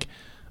quarterback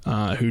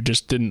who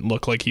just didn't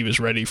look like he was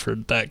ready for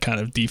that kind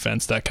of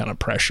defense, that kind of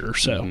pressure.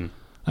 So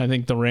I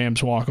think the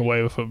Rams walk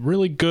away with a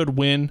really good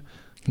win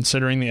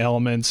considering the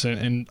elements,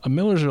 and a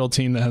Millersville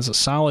team that has a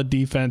solid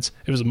defense.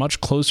 It was a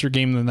much closer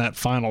game than that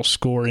final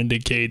score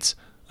indicates.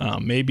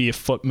 Maybe if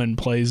Footman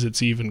plays,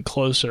 it's even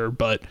closer,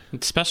 but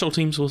special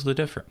teams was the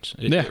difference.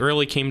 It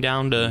really came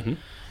down to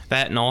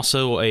that, and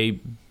also a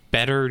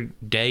better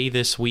day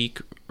this week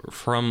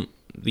from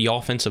the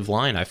offensive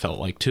line, I felt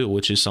like, too,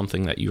 which is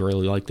something that you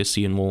really like to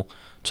see, and we'll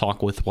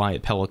talk with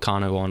Wyatt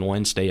Pelicano on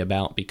Wednesday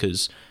about,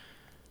 because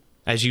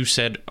as you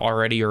said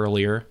already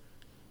earlier,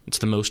 it's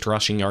the most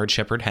rushing yards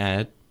Shepherd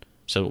had.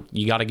 So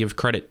you got to give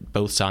credit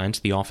both sides,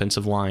 the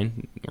offensive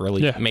line,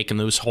 really making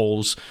those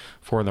holes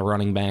for the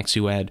running backs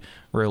who had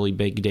really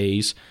big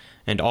days.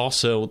 And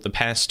also, the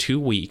past 2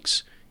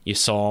 weeks, you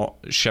saw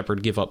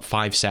Shepherd give up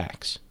 5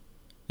 sacks.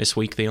 This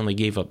week, they only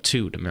gave up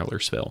 2 to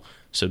Millersville.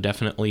 So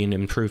definitely an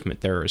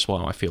improvement there as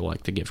well, I feel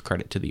like, to give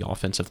credit to the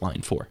offensive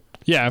line for.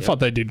 Yeah, I thought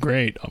they did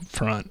great up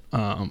front.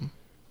 I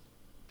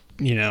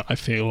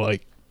feel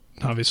like,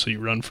 obviously, you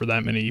run for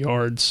that many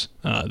yards.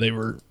 They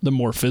were the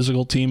more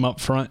physical team up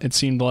front, it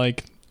seemed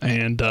like,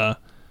 and a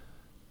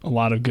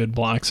lot of good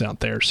blocks out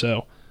there.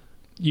 So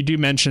you do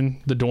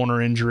mention the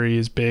Dorner injury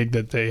is big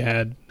that they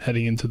had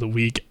heading into the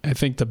week. I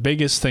think the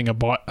biggest thing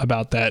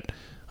about that,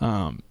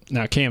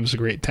 now Cam's a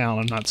great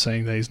talent. I'm not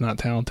saying that he's not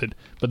talented,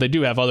 but they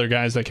do have other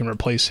guys that can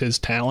replace his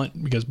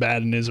talent because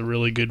Baden is a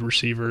really good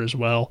receiver as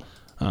well,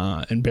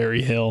 and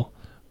Barry Hill.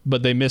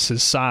 But they miss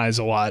his size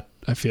a lot,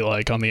 I feel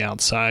like, on the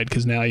outside,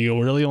 because now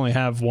you really only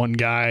have one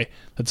guy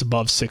that's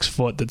above 6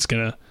 foot that's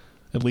going to,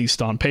 at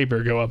least on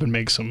paper, go up and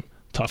make some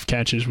tough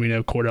catches. We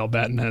know Cordell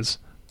Batten has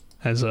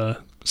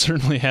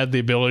certainly had the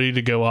ability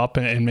to go up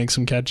and make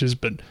some catches,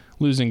 but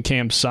losing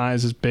Cam's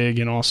size is big,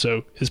 and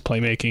also his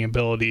playmaking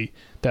ability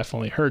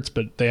definitely hurts,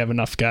 but they have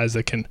enough guys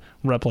that can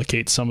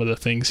replicate some of the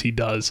things he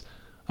does.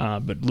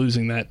 But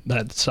losing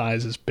that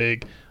size is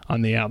big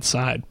on the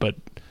outside. But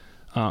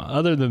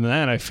other than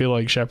that, I feel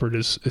like Shepherd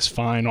is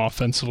fine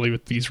offensively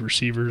with these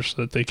receivers,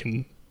 that they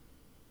can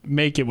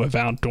make it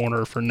without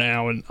Dorner for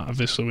now. And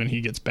obviously when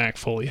he gets back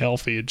fully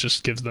healthy, it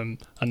just gives them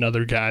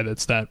another guy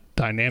that's that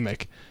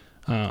dynamic.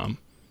 And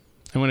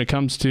when it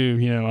comes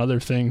to, other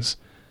things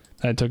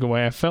that I took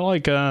away, I felt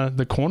like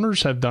the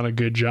corners have done a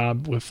good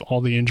job with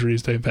all the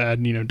injuries they've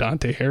had.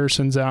 Dante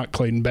Harrison's out,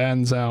 Clayton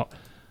Baden's out,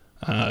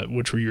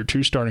 which were your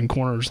 2 starting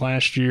corners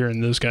last year,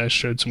 and those guys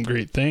showed some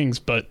great things.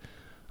 But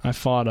I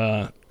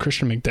thought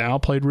Christian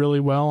McDowell played really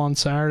well on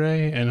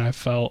Saturday, and I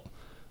felt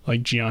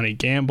like Gianni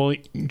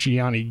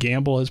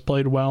Gamble has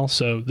played well.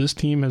 So this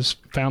team has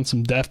found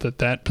some depth at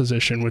that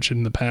position, which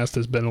in the past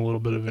has been a little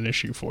bit of an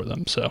issue for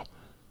them. So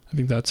I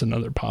think that's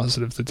another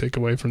positive to take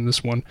away from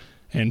this one.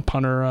 And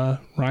punter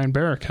Ryan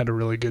Barrick had a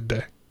really good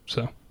day.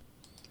 So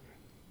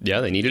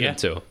yeah, they needed him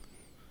to.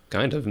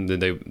 Kind of.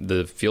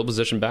 The field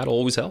position battle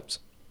always helps.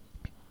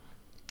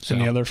 So,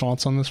 any other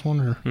thoughts on this one?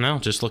 Or? No,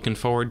 just looking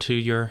forward to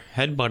your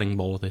headbutting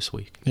bowl this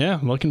week. Yeah,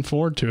 looking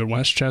forward to it.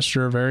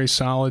 Westchester, a very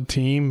solid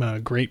team, a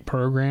great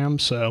program.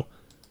 So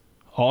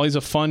always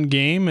a fun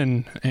game,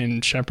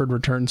 and Shepherd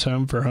returns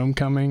home for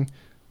homecoming.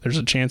 There's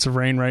a chance of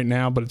rain right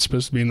now, but it's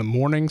supposed to be in the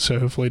morning, so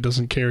hopefully it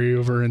doesn't carry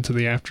over into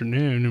the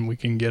afternoon, and we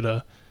can get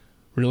a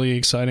really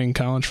exciting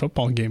college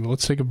football game. But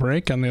let's take a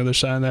break. On the other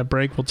side of that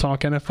break, we'll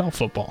talk NFL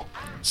football.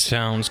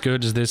 Sounds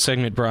good. This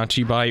segment brought to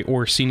you by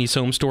Orsini's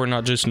Home Store,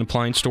 not just an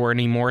appliance store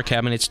anymore.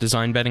 Cabinets,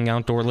 design, bedding,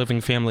 outdoor living,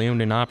 family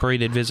owned and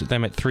operated. Visit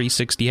them at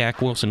 360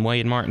 Hack Wilson Way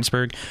in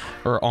Martinsburg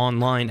or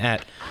online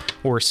at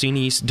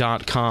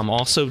Orsinis.com.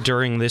 Also,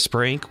 during this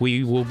break,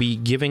 we will be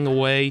giving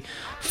away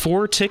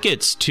 4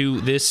 tickets to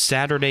this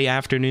Saturday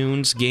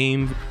afternoon's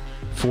game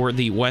for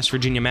the West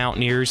Virginia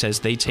Mountaineers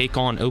as they take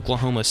on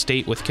Oklahoma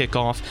State with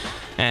kickoff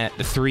at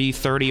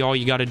 3:30. All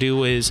you got to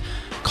do is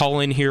call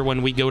in here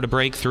when we go to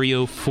break,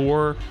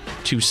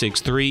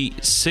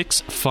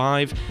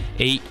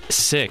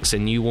 304-263-6586,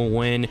 and you will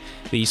win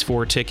these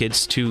 4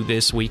 tickets to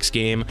this week's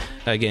game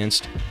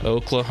against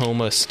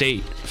Oklahoma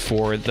State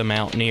for the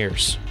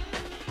Mountaineers.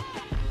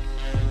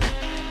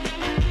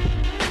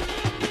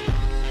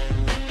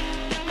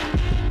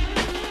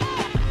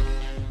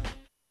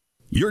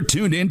 You're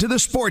tuned in to the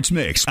Sports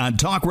Mix on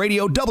Talk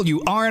Radio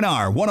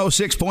WRNR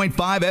 106.5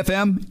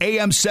 FM,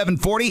 AM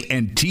 740,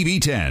 and TV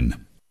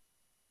 10.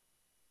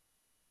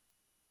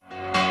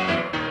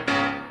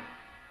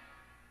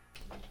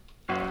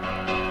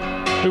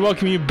 We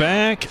welcome you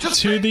back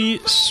to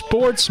the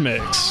Sports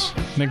Mix.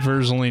 Nick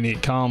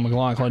Verzolini, Colin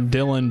McLaughlin,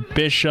 Dylan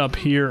Bishop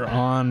here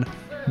on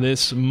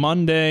this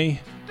Monday,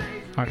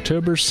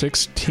 October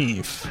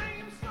 16th.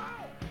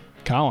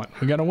 Colin,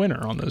 we got a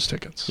winner on those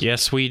tickets.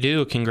 Yes, we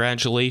do.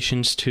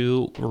 Congratulations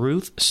to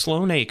Ruth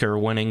Sloanacre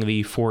winning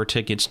the 4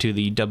 tickets to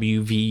the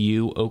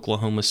WVU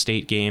Oklahoma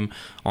State game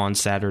on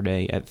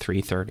Saturday at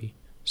 3:30.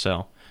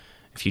 So,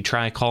 if you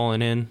try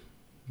calling in,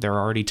 they're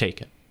already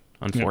taken,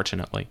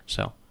 unfortunately. Yep.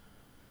 So,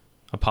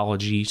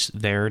 apologies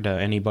there to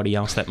anybody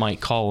else that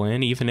might call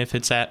in, even if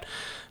it's at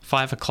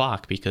 5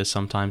 o'clock, because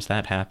sometimes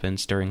that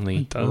happens during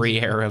the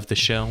re-air of the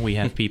show. We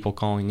have people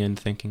calling in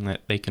thinking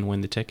that they can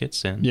win the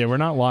tickets, and yeah, we're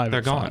not live. They're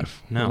at gone.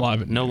 5. No, we're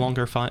live at no noon.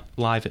 longer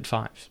live at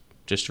 5.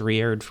 Just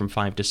re-aired from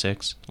 5 to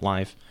 6,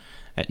 live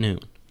at noon.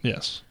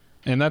 Yes,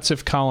 and that's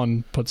if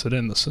Colin puts it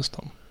in the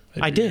system.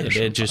 I did.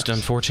 It just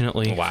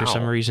unfortunately, for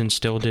some reason,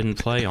 still didn't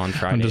play on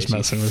Friday. I'm just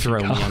messing with you.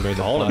 Throw me under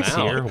the bus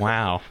here.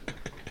 Wow.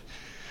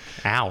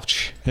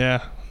 Ouch.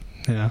 Yeah.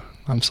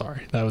 I'm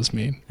sorry. That was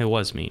mean. It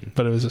was mean,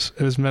 but it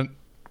was meant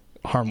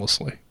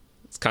harmlessly.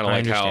 It's kind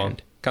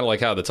of like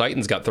how the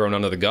Titans got thrown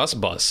under the Gus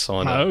bus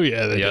on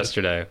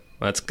yesterday.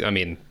 Gus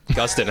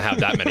didn't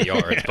have that many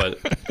yards, but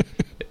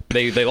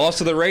They lost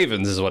to the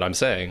Ravens, is what I'm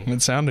saying.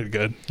 It sounded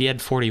good. He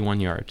had 41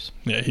 yards.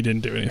 Yeah, he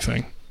didn't do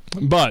anything.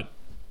 But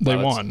they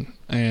won.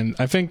 And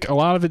I think a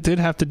lot of it did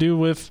have to do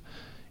with,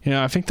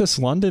 I think this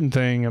London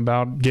thing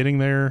about getting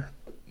there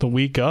the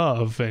week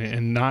of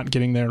and not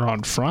getting there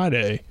on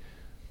Friday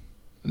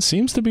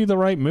seems to be the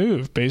right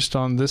move based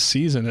on this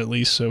season, at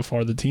least so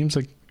far. The teams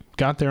that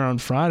got there on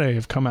Friday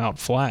have come out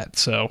flat.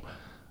 So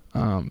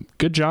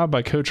good job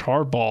by Coach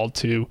Harbaugh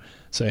to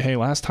say, hey,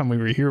 last time we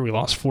were here, we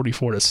lost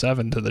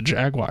 44-7 to the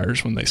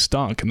Jaguars when they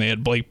stunk and they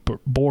had Blake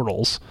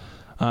Bortles.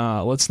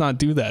 Let's not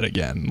do that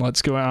again.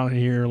 Let's go out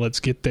here. Let's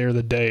get there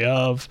the day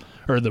of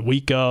or the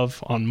week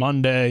of on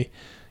Monday.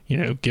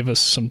 Give us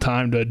some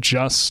time to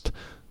adjust.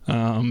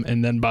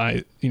 And then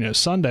by,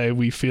 Sunday,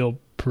 we feel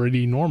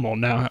pretty normal.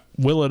 Now,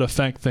 will it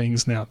affect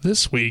things now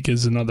this week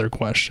is another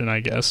question,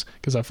 I guess,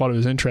 because I thought it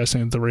was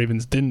interesting that the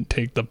Ravens didn't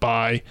take the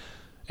bye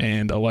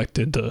and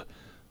elected to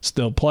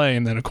still play.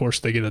 And then, of course,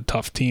 they get a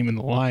tough team in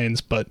the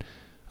Lions. But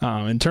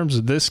in terms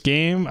of this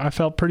game, I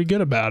felt pretty good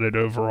about it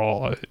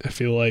overall. I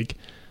feel like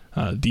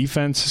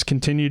defense has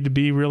continued to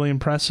be really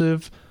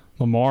impressive.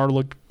 Lamar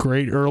looked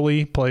great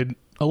early, played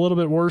a little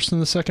bit worse in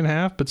the second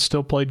half, but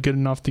still played good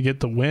enough to get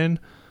the win.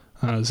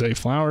 Zay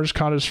Flowers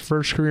caught his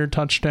first career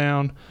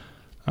touchdown.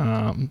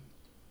 And,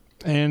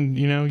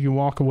 you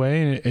walk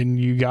away and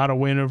you got a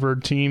win over a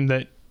team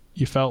that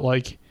you felt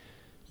like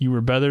you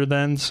were better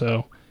than.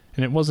 So,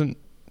 and it wasn't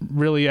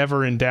really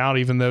ever in doubt,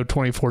 even though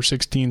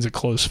 24-16 is a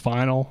close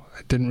final.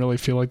 I didn't really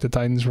feel like the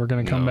Titans were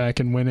going to come back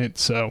and win it.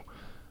 So,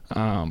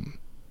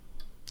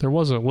 there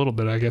was a little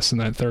bit, I guess, in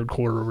that third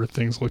quarter where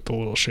things looked a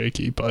little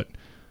shaky, but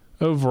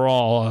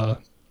overall,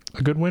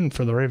 a good win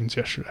for the Ravens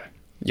yesterday.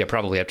 Yeah,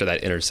 probably after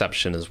that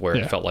interception is where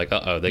it felt like,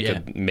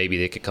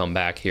 they could come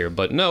back here.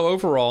 But no,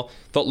 overall,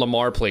 thought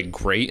Lamar played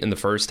great in the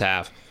first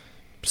half,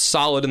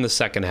 solid in the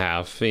second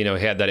half. He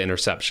had that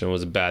interception. It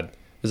was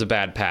a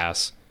bad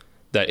pass.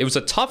 It was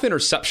a tough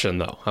interception,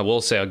 though. I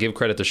will say, I'll give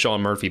credit to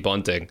Sean Murphy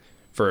Bunting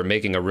for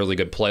making a really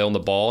good play on the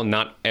ball.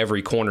 Not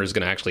every corner is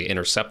going to actually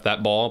intercept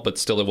that ball, but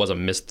still it was a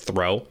missed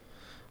throw.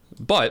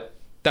 But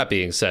that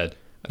being said,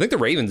 I think the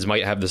Ravens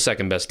might have the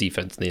second best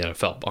defense in the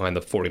NFL behind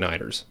the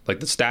 49ers.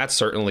 Like, the stats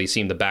certainly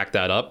seem to back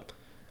that up.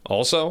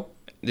 Also,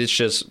 it's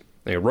just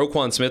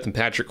Roquan Smith and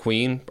Patrick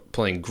Queen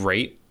playing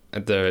great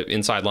at the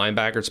inside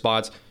linebacker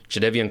spots.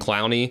 Jadeveon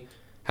Clowney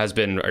has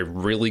been a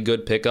really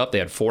good pickup. They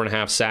had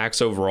 4.5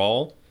 sacks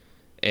overall,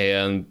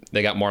 and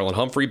they got Marlon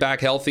Humphrey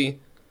back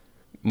healthy.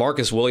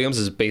 Marcus Williams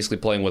is basically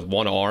playing with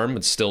one arm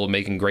and still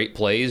making great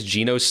plays.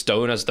 Geno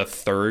Stone as the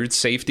third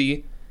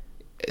safety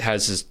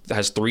has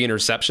 3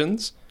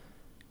 interceptions.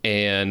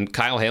 And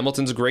Kyle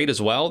Hamilton's great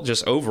as well.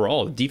 Just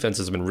overall, the defense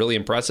has been really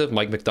impressive.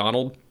 Mike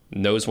McDonald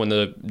knows when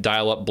to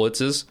dial up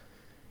blitzes.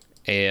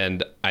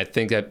 And I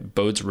think that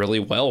bodes really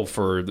well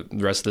for the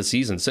rest of the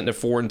season. Sitting at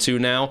 4-2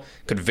 now,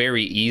 could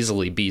very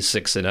easily be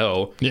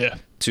 6-0. Yeah.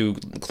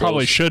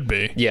 Probably should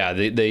be. Yeah,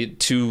 they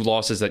 2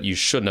 losses that you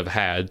shouldn't have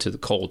had to the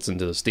Colts and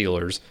to the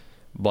Steelers.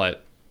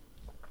 But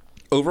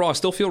overall, I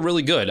still feel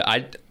really good.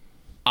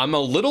 I'm a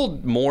little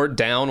more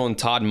down on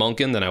Todd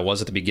Monken than I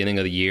was at the beginning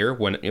of the year,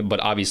 but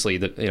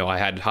obviously I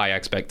had high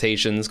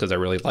expectations because I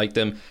really liked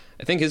him.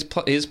 I think his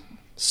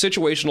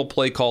situational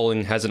play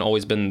calling hasn't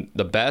always been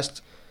the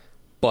best,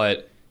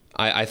 but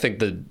I think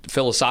the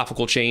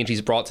philosophical change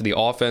he's brought to the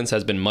offense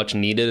has been much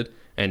needed,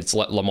 and it's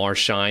let Lamar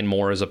shine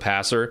more as a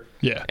passer.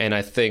 Yeah, and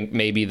I think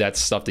maybe that's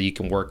stuff that you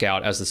can work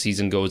out as the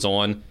season goes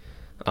on.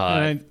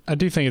 I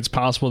do think it's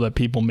possible that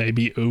people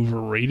maybe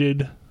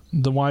overrated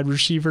the wide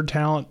receiver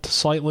talent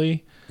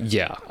slightly.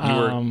 Yeah, you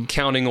were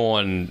counting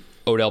on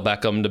Odell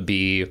Beckham to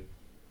be,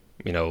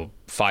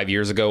 5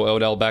 years ago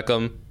Odell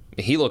Beckham.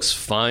 He looks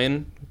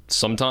fine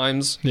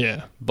sometimes.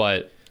 Yeah.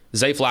 But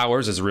Zay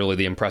Flowers is really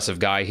the impressive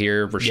guy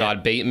here.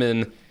 Rashad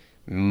Bateman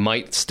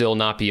might still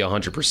not be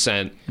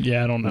 100%.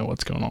 Yeah, I don't know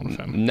what's going on with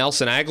him.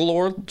 Nelson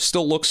Aguilar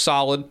still looks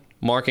solid.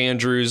 Mark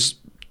Andrews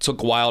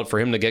took a while for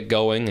him to get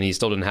going, and he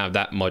still didn't have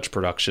that much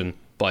production.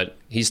 But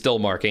he's still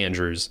Mark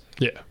Andrews.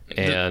 Yeah.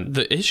 And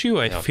the issue,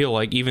 I feel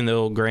like, even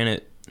though,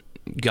 granted,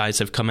 guys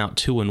have come out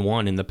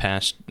 2-1 in the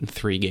past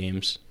 3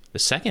 games, the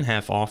second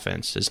half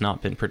offense has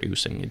not been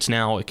producing. It's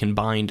now a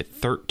combined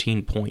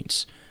 13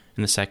 points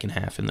in the second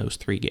half in those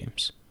 3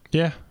 games.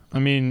 Yeah. I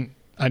mean,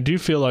 I do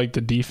feel like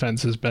the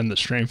defense has been the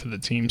strength of the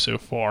team so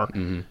far.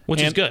 Mm-hmm.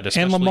 Which is good,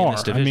 especially and Lamar. in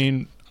this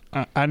division. I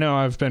mean, I know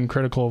I've been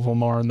critical of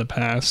Lamar in the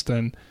past,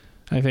 and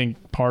I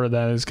think part of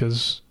that is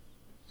because,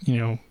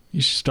 you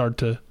start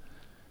to,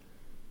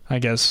 I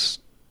guess,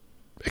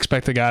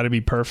 expect the guy to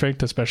be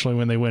perfect, especially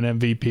when they win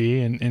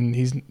MVP, and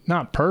he's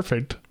not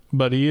perfect,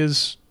 but he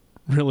is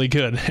really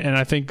good. And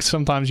I think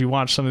sometimes you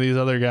watch some of these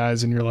other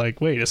guys and you're like,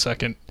 wait a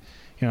second,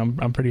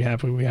 I'm pretty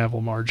happy we have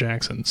Lamar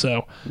Jackson.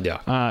 So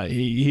yeah,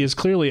 he has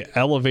clearly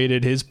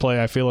elevated his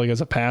play, I feel like,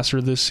 as a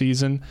passer this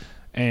season,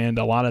 and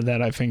a lot of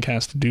that I think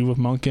has to do with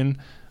Monken.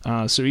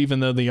 So even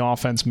though the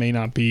offense may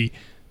not be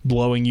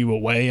blowing you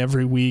away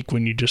every week,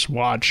 when you just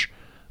watch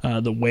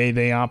the way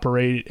they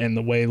operate and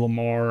the way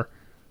Lamar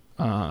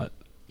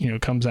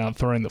comes out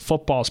throwing the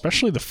football,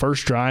 especially the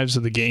first drives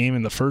of the game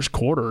in the first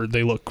quarter.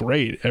 They look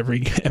great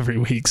every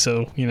week.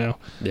 So,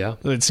 yeah,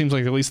 it seems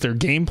like at least their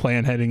game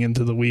plan heading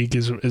into the week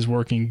is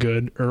working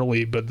good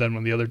early. But then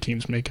when the other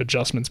teams make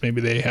adjustments,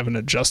 maybe they haven't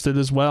adjusted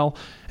as well.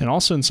 And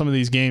also in some of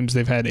these games,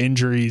 they've had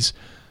injuries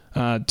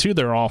to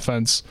their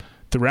offense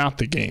throughout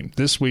the game.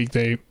 This week,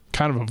 they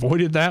kind of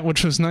avoided that,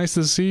 which was nice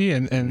to see.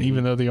 And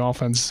even though the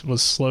offense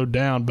was slowed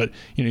down, but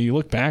you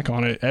look back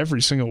on it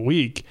every single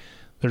week,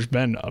 there's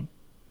been a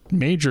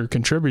major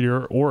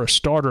contributor or a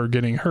starter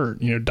getting hurt.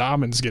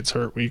 Dobbins gets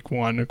hurt week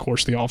 1. Of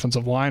course, the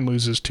offensive line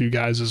loses 2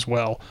 guys as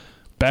well.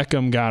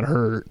 Beckham got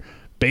hurt.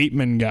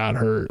 Bateman got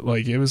hurt.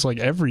 It was like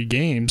every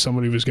game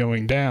somebody was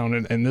going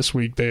down, and this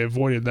week they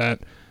avoided that,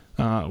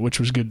 which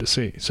was good to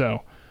see.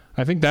 So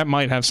I think that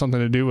might have something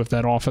to do with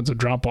that offensive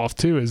drop-off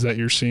too, is that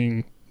you're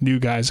seeing new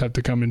guys have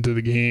to come into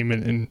the game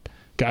and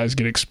guys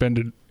get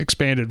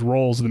expanded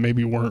roles that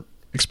maybe weren't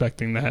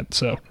expecting that.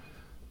 So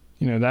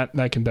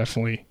that can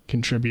definitely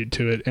contribute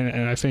to it.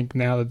 And I think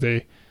now that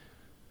they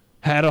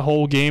had a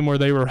whole game where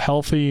they were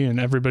healthy and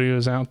everybody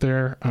was out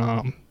there,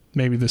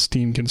 maybe this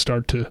team can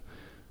start to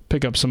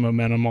pick up some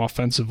momentum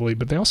offensively.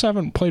 But they also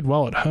haven't played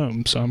well at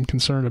home, so I'm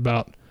concerned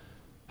about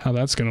how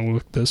that's going to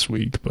look this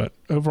week. But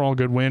overall,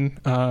 good win.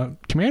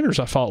 Commanders,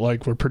 I felt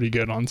like, were pretty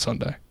good on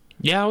Sunday.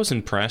 Yeah, I was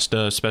impressed,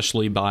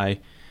 especially by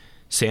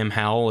Sam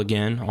Howell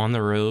again on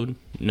the road.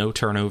 No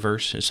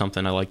turnovers is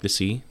something I like to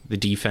see. The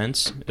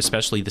defense,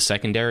 especially the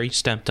secondary,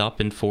 stepped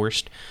up and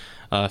forced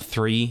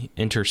 3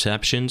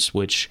 interceptions,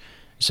 which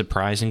is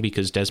surprising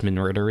because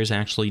Desmond Ridder has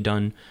actually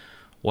done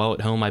well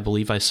at home. I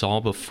believe I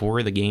saw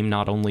before the game,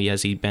 not only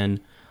has he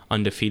been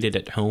undefeated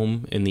at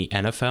home in the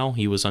NFL,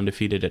 he was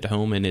undefeated at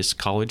home in his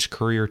college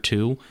career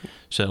too.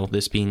 So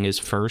this being his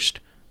first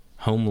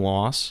home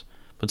loss.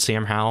 But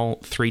Sam Howell,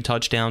 3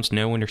 touchdowns,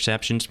 no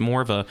interceptions,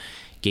 more of a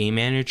game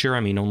manager.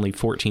 I mean, only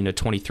 14 to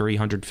 23,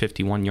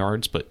 151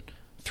 yards, but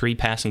 3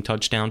 passing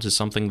touchdowns is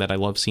something that I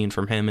love seeing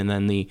from him. And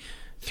then the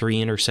 3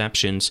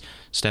 interceptions,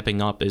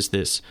 stepping up as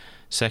this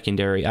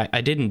secondary.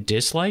 I didn't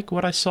dislike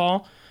what I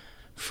saw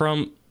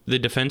from the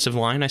defensive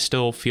line. I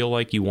still feel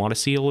like you want to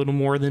see a little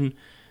more than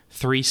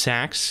 3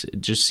 sacks.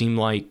 It just seemed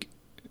like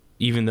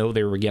even though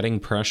they were getting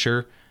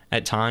pressure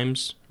at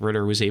times,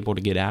 Ridder was able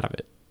to get out of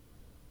it.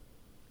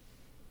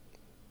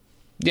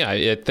 Yeah,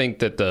 I think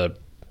that the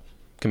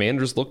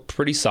Commanders look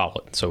pretty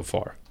solid so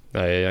far.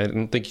 I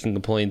don't think you can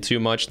complain too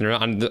much. I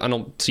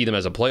don't see them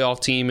as a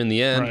playoff team in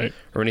the end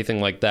or anything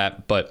like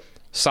that, but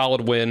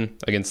solid win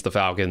against the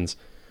Falcons,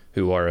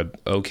 who are an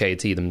okay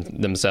team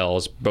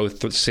themselves.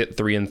 Both sit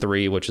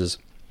 3-3, which is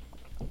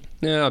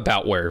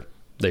about where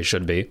they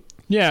should be.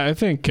 Yeah, I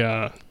think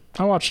I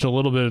watched a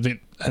little bit of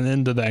an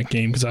end of that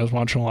game because I was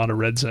watching a lot of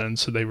Red Zone,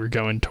 so they were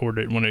going toward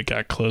it when it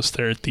got close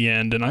there at the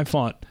end, and I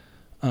thought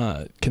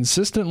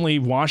consistently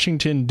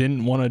Washington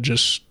didn't want to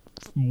just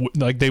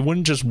they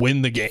wouldn't just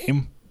win the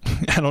game.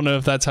 I don't know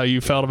if that's how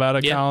you felt about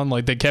it,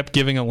 Colin. They kept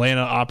giving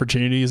Atlanta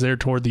opportunities there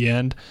toward the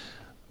end,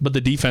 but the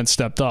defense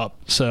stepped up.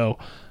 So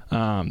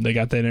they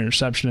got that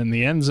interception in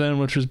the end zone,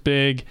 which was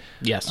big.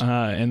 Yes.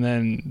 And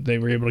then they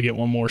were able to get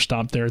one more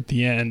stop there at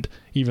the end,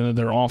 even though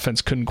their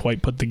offense couldn't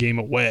quite put the game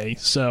away.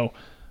 So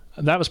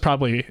that was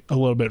probably a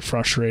little bit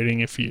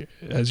frustrating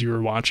as you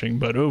were watching.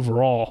 But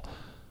overall,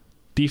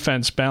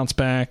 defense bounced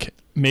back.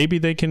 Maybe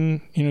they can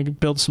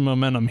build some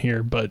momentum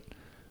here, but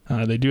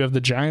they do have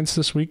the Giants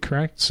this week,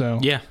 correct? So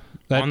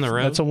on the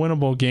road. That's a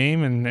winnable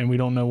game, and we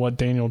don't know what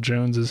Daniel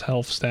Jones'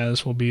 health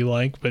status will be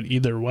like. But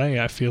either way,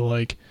 I feel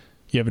like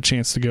you have a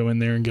chance to go in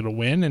there and get a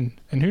win.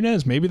 And who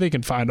knows, maybe they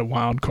can find a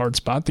wild card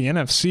spot. The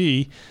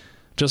NFC,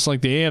 just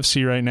like the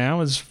AFC right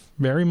now, is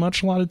very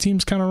much a lot of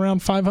teams kind of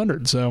around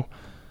 500. So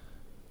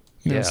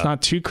it's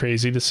not too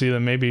crazy to see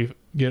them maybe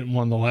get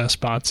one of the last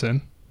spots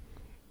in.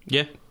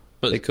 Yeah,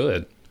 but they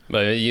could.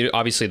 But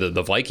obviously,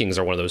 the Vikings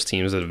are one of those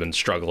teams that have been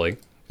struggling.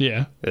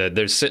 Yeah.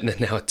 They're sitting at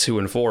now at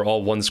 2-4,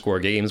 all one-score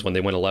games when they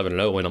went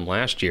 11-0 in them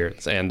last year.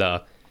 And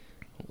that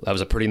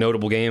was a pretty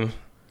notable game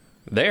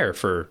there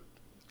for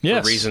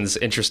reasons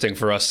interesting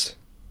for us.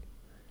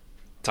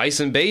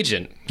 Tyson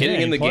Bagent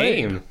getting in the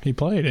game. He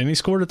played, and he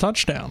scored a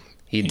touchdown.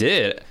 He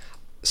did.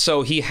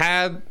 So he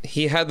had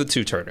the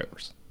 2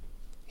 turnovers.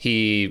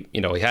 He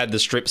had the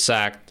strip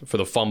sack for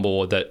the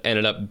fumble that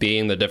ended up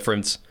being the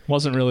difference.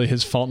 Wasn't really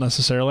his fault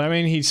necessarily. I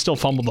mean, he still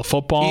fumbled the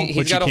football,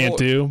 which you can't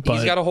do. But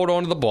he's got to hold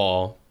on to the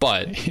ball.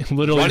 But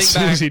literally, as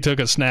soon as he took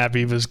a snap,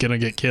 he was going to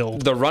get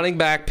killed. The running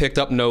back picked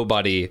up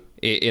nobody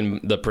in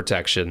the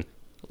protection.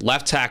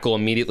 Left tackle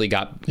immediately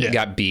got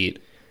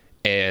beat,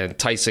 and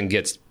Tyson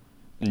gets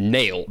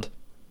nailed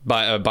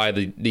by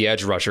the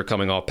edge rusher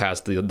coming off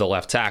past the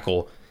left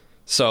tackle.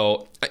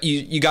 So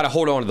you got to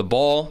hold on to the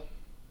ball,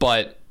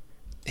 but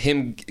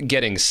him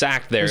getting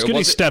sacked there. It was good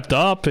he stepped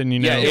up and,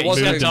 it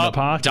wasn't moved in the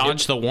pocket.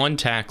 Dodged the one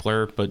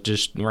tackler, but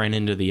just ran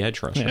into the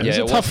edge rusher. Yeah, it was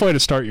a tough way to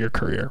start your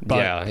career. But.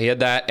 Yeah, he had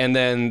that. And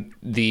then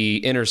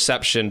the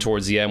interception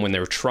towards the end when they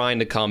were trying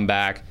to come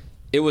back,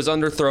 it was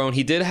underthrown.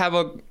 He did have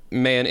a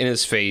man in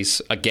his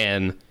face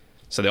again,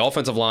 so the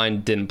offensive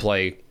line didn't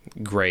play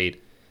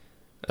great.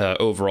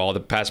 overall. The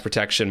pass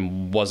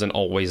protection wasn't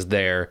always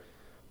there,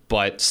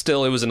 but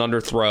still, it was an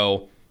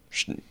underthrow,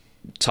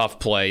 tough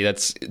play.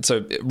 It's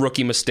a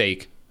rookie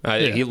mistake.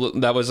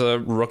 That was a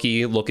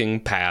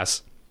rookie-looking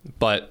pass,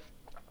 but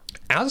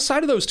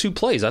outside of those two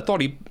plays, I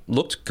thought he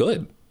looked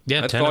good.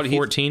 Yeah, 10 of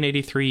 14,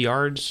 83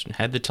 yards,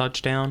 had the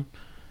touchdown.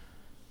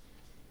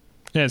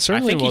 Yeah, it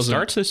certainly I think wasn't. he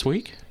starts this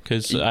week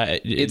because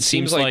it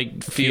seems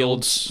like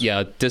Fields,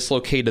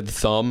 dislocated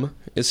thumb.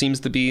 It seems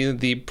to be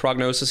the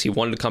prognosis. He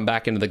wanted to come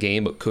back into the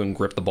game but couldn't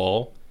grip the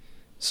ball.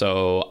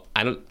 So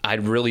I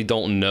really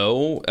don't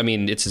know. I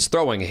mean, it's his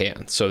throwing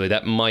hand, so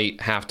that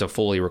might have to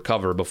fully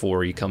recover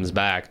before he comes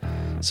back.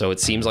 So it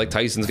seems like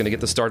Tyson's going to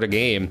get to start a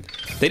game.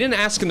 They didn't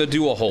ask him to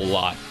do a whole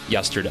lot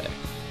yesterday.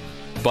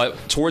 But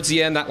towards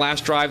the end, that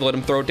last drive, let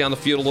him throw it down the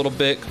field a little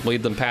bit,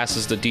 lead them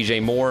passes to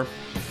DJ Moore.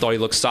 Thought he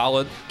looked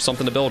solid,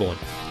 something to build on.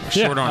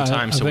 Short on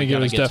time, so I think we it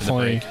was get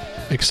definitely to the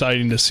break.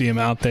 exciting to see him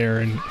out there,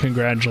 and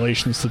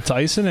congratulations to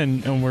Tyson,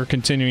 and we're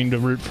continuing to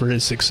root for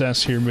his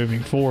success here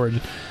moving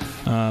forward.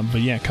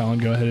 But yeah, Colin,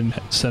 go ahead and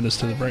send us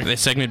to the break.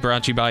 This segment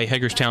brought to you by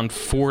Hagerstown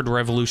Ford,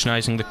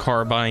 revolutionizing the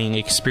car buying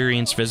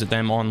experience. Visit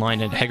them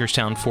online at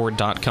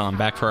HagerstownFord.com.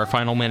 Back for our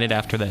final minute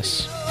after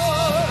this.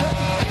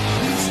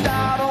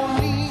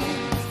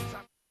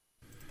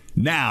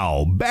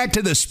 Now, back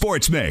to the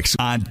Sports Mix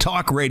on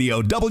Talk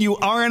Radio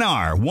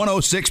WRNR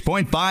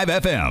 106.5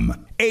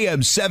 FM,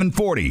 AM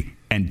 740,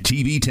 and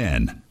TV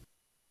 10.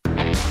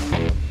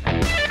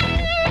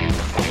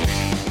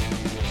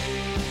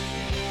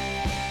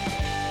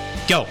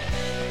 Go.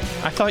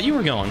 I thought you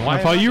were going. I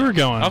thought you were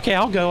going. Okay,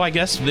 I'll go, I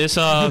guess. This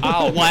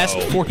last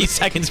 40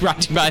 seconds brought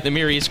to you by the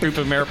Mirius Group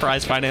of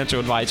Ameriprise Financial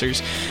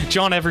Advisors.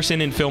 John Everson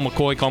and Phil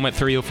McCoy. Call them at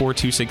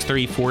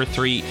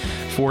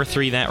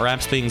 304-263-4343. That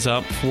wraps things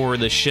up for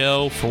the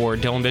show. For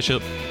Dylan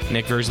Bishop,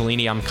 Nick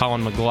Verzolini, I'm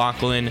Colin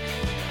McLaughlin.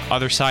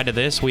 Other side of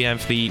this, we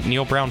have the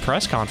Neil Brown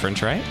press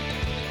conference, right?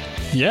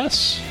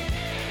 Yes.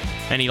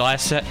 Any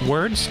last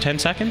words? 10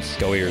 seconds?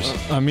 Go Ears.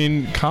 I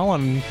mean,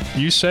 Colin,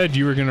 you said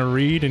you were going to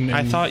read and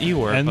I thought you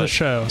were. end the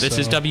show. This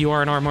is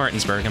WRNR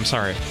Martinsburg. I'm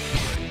sorry.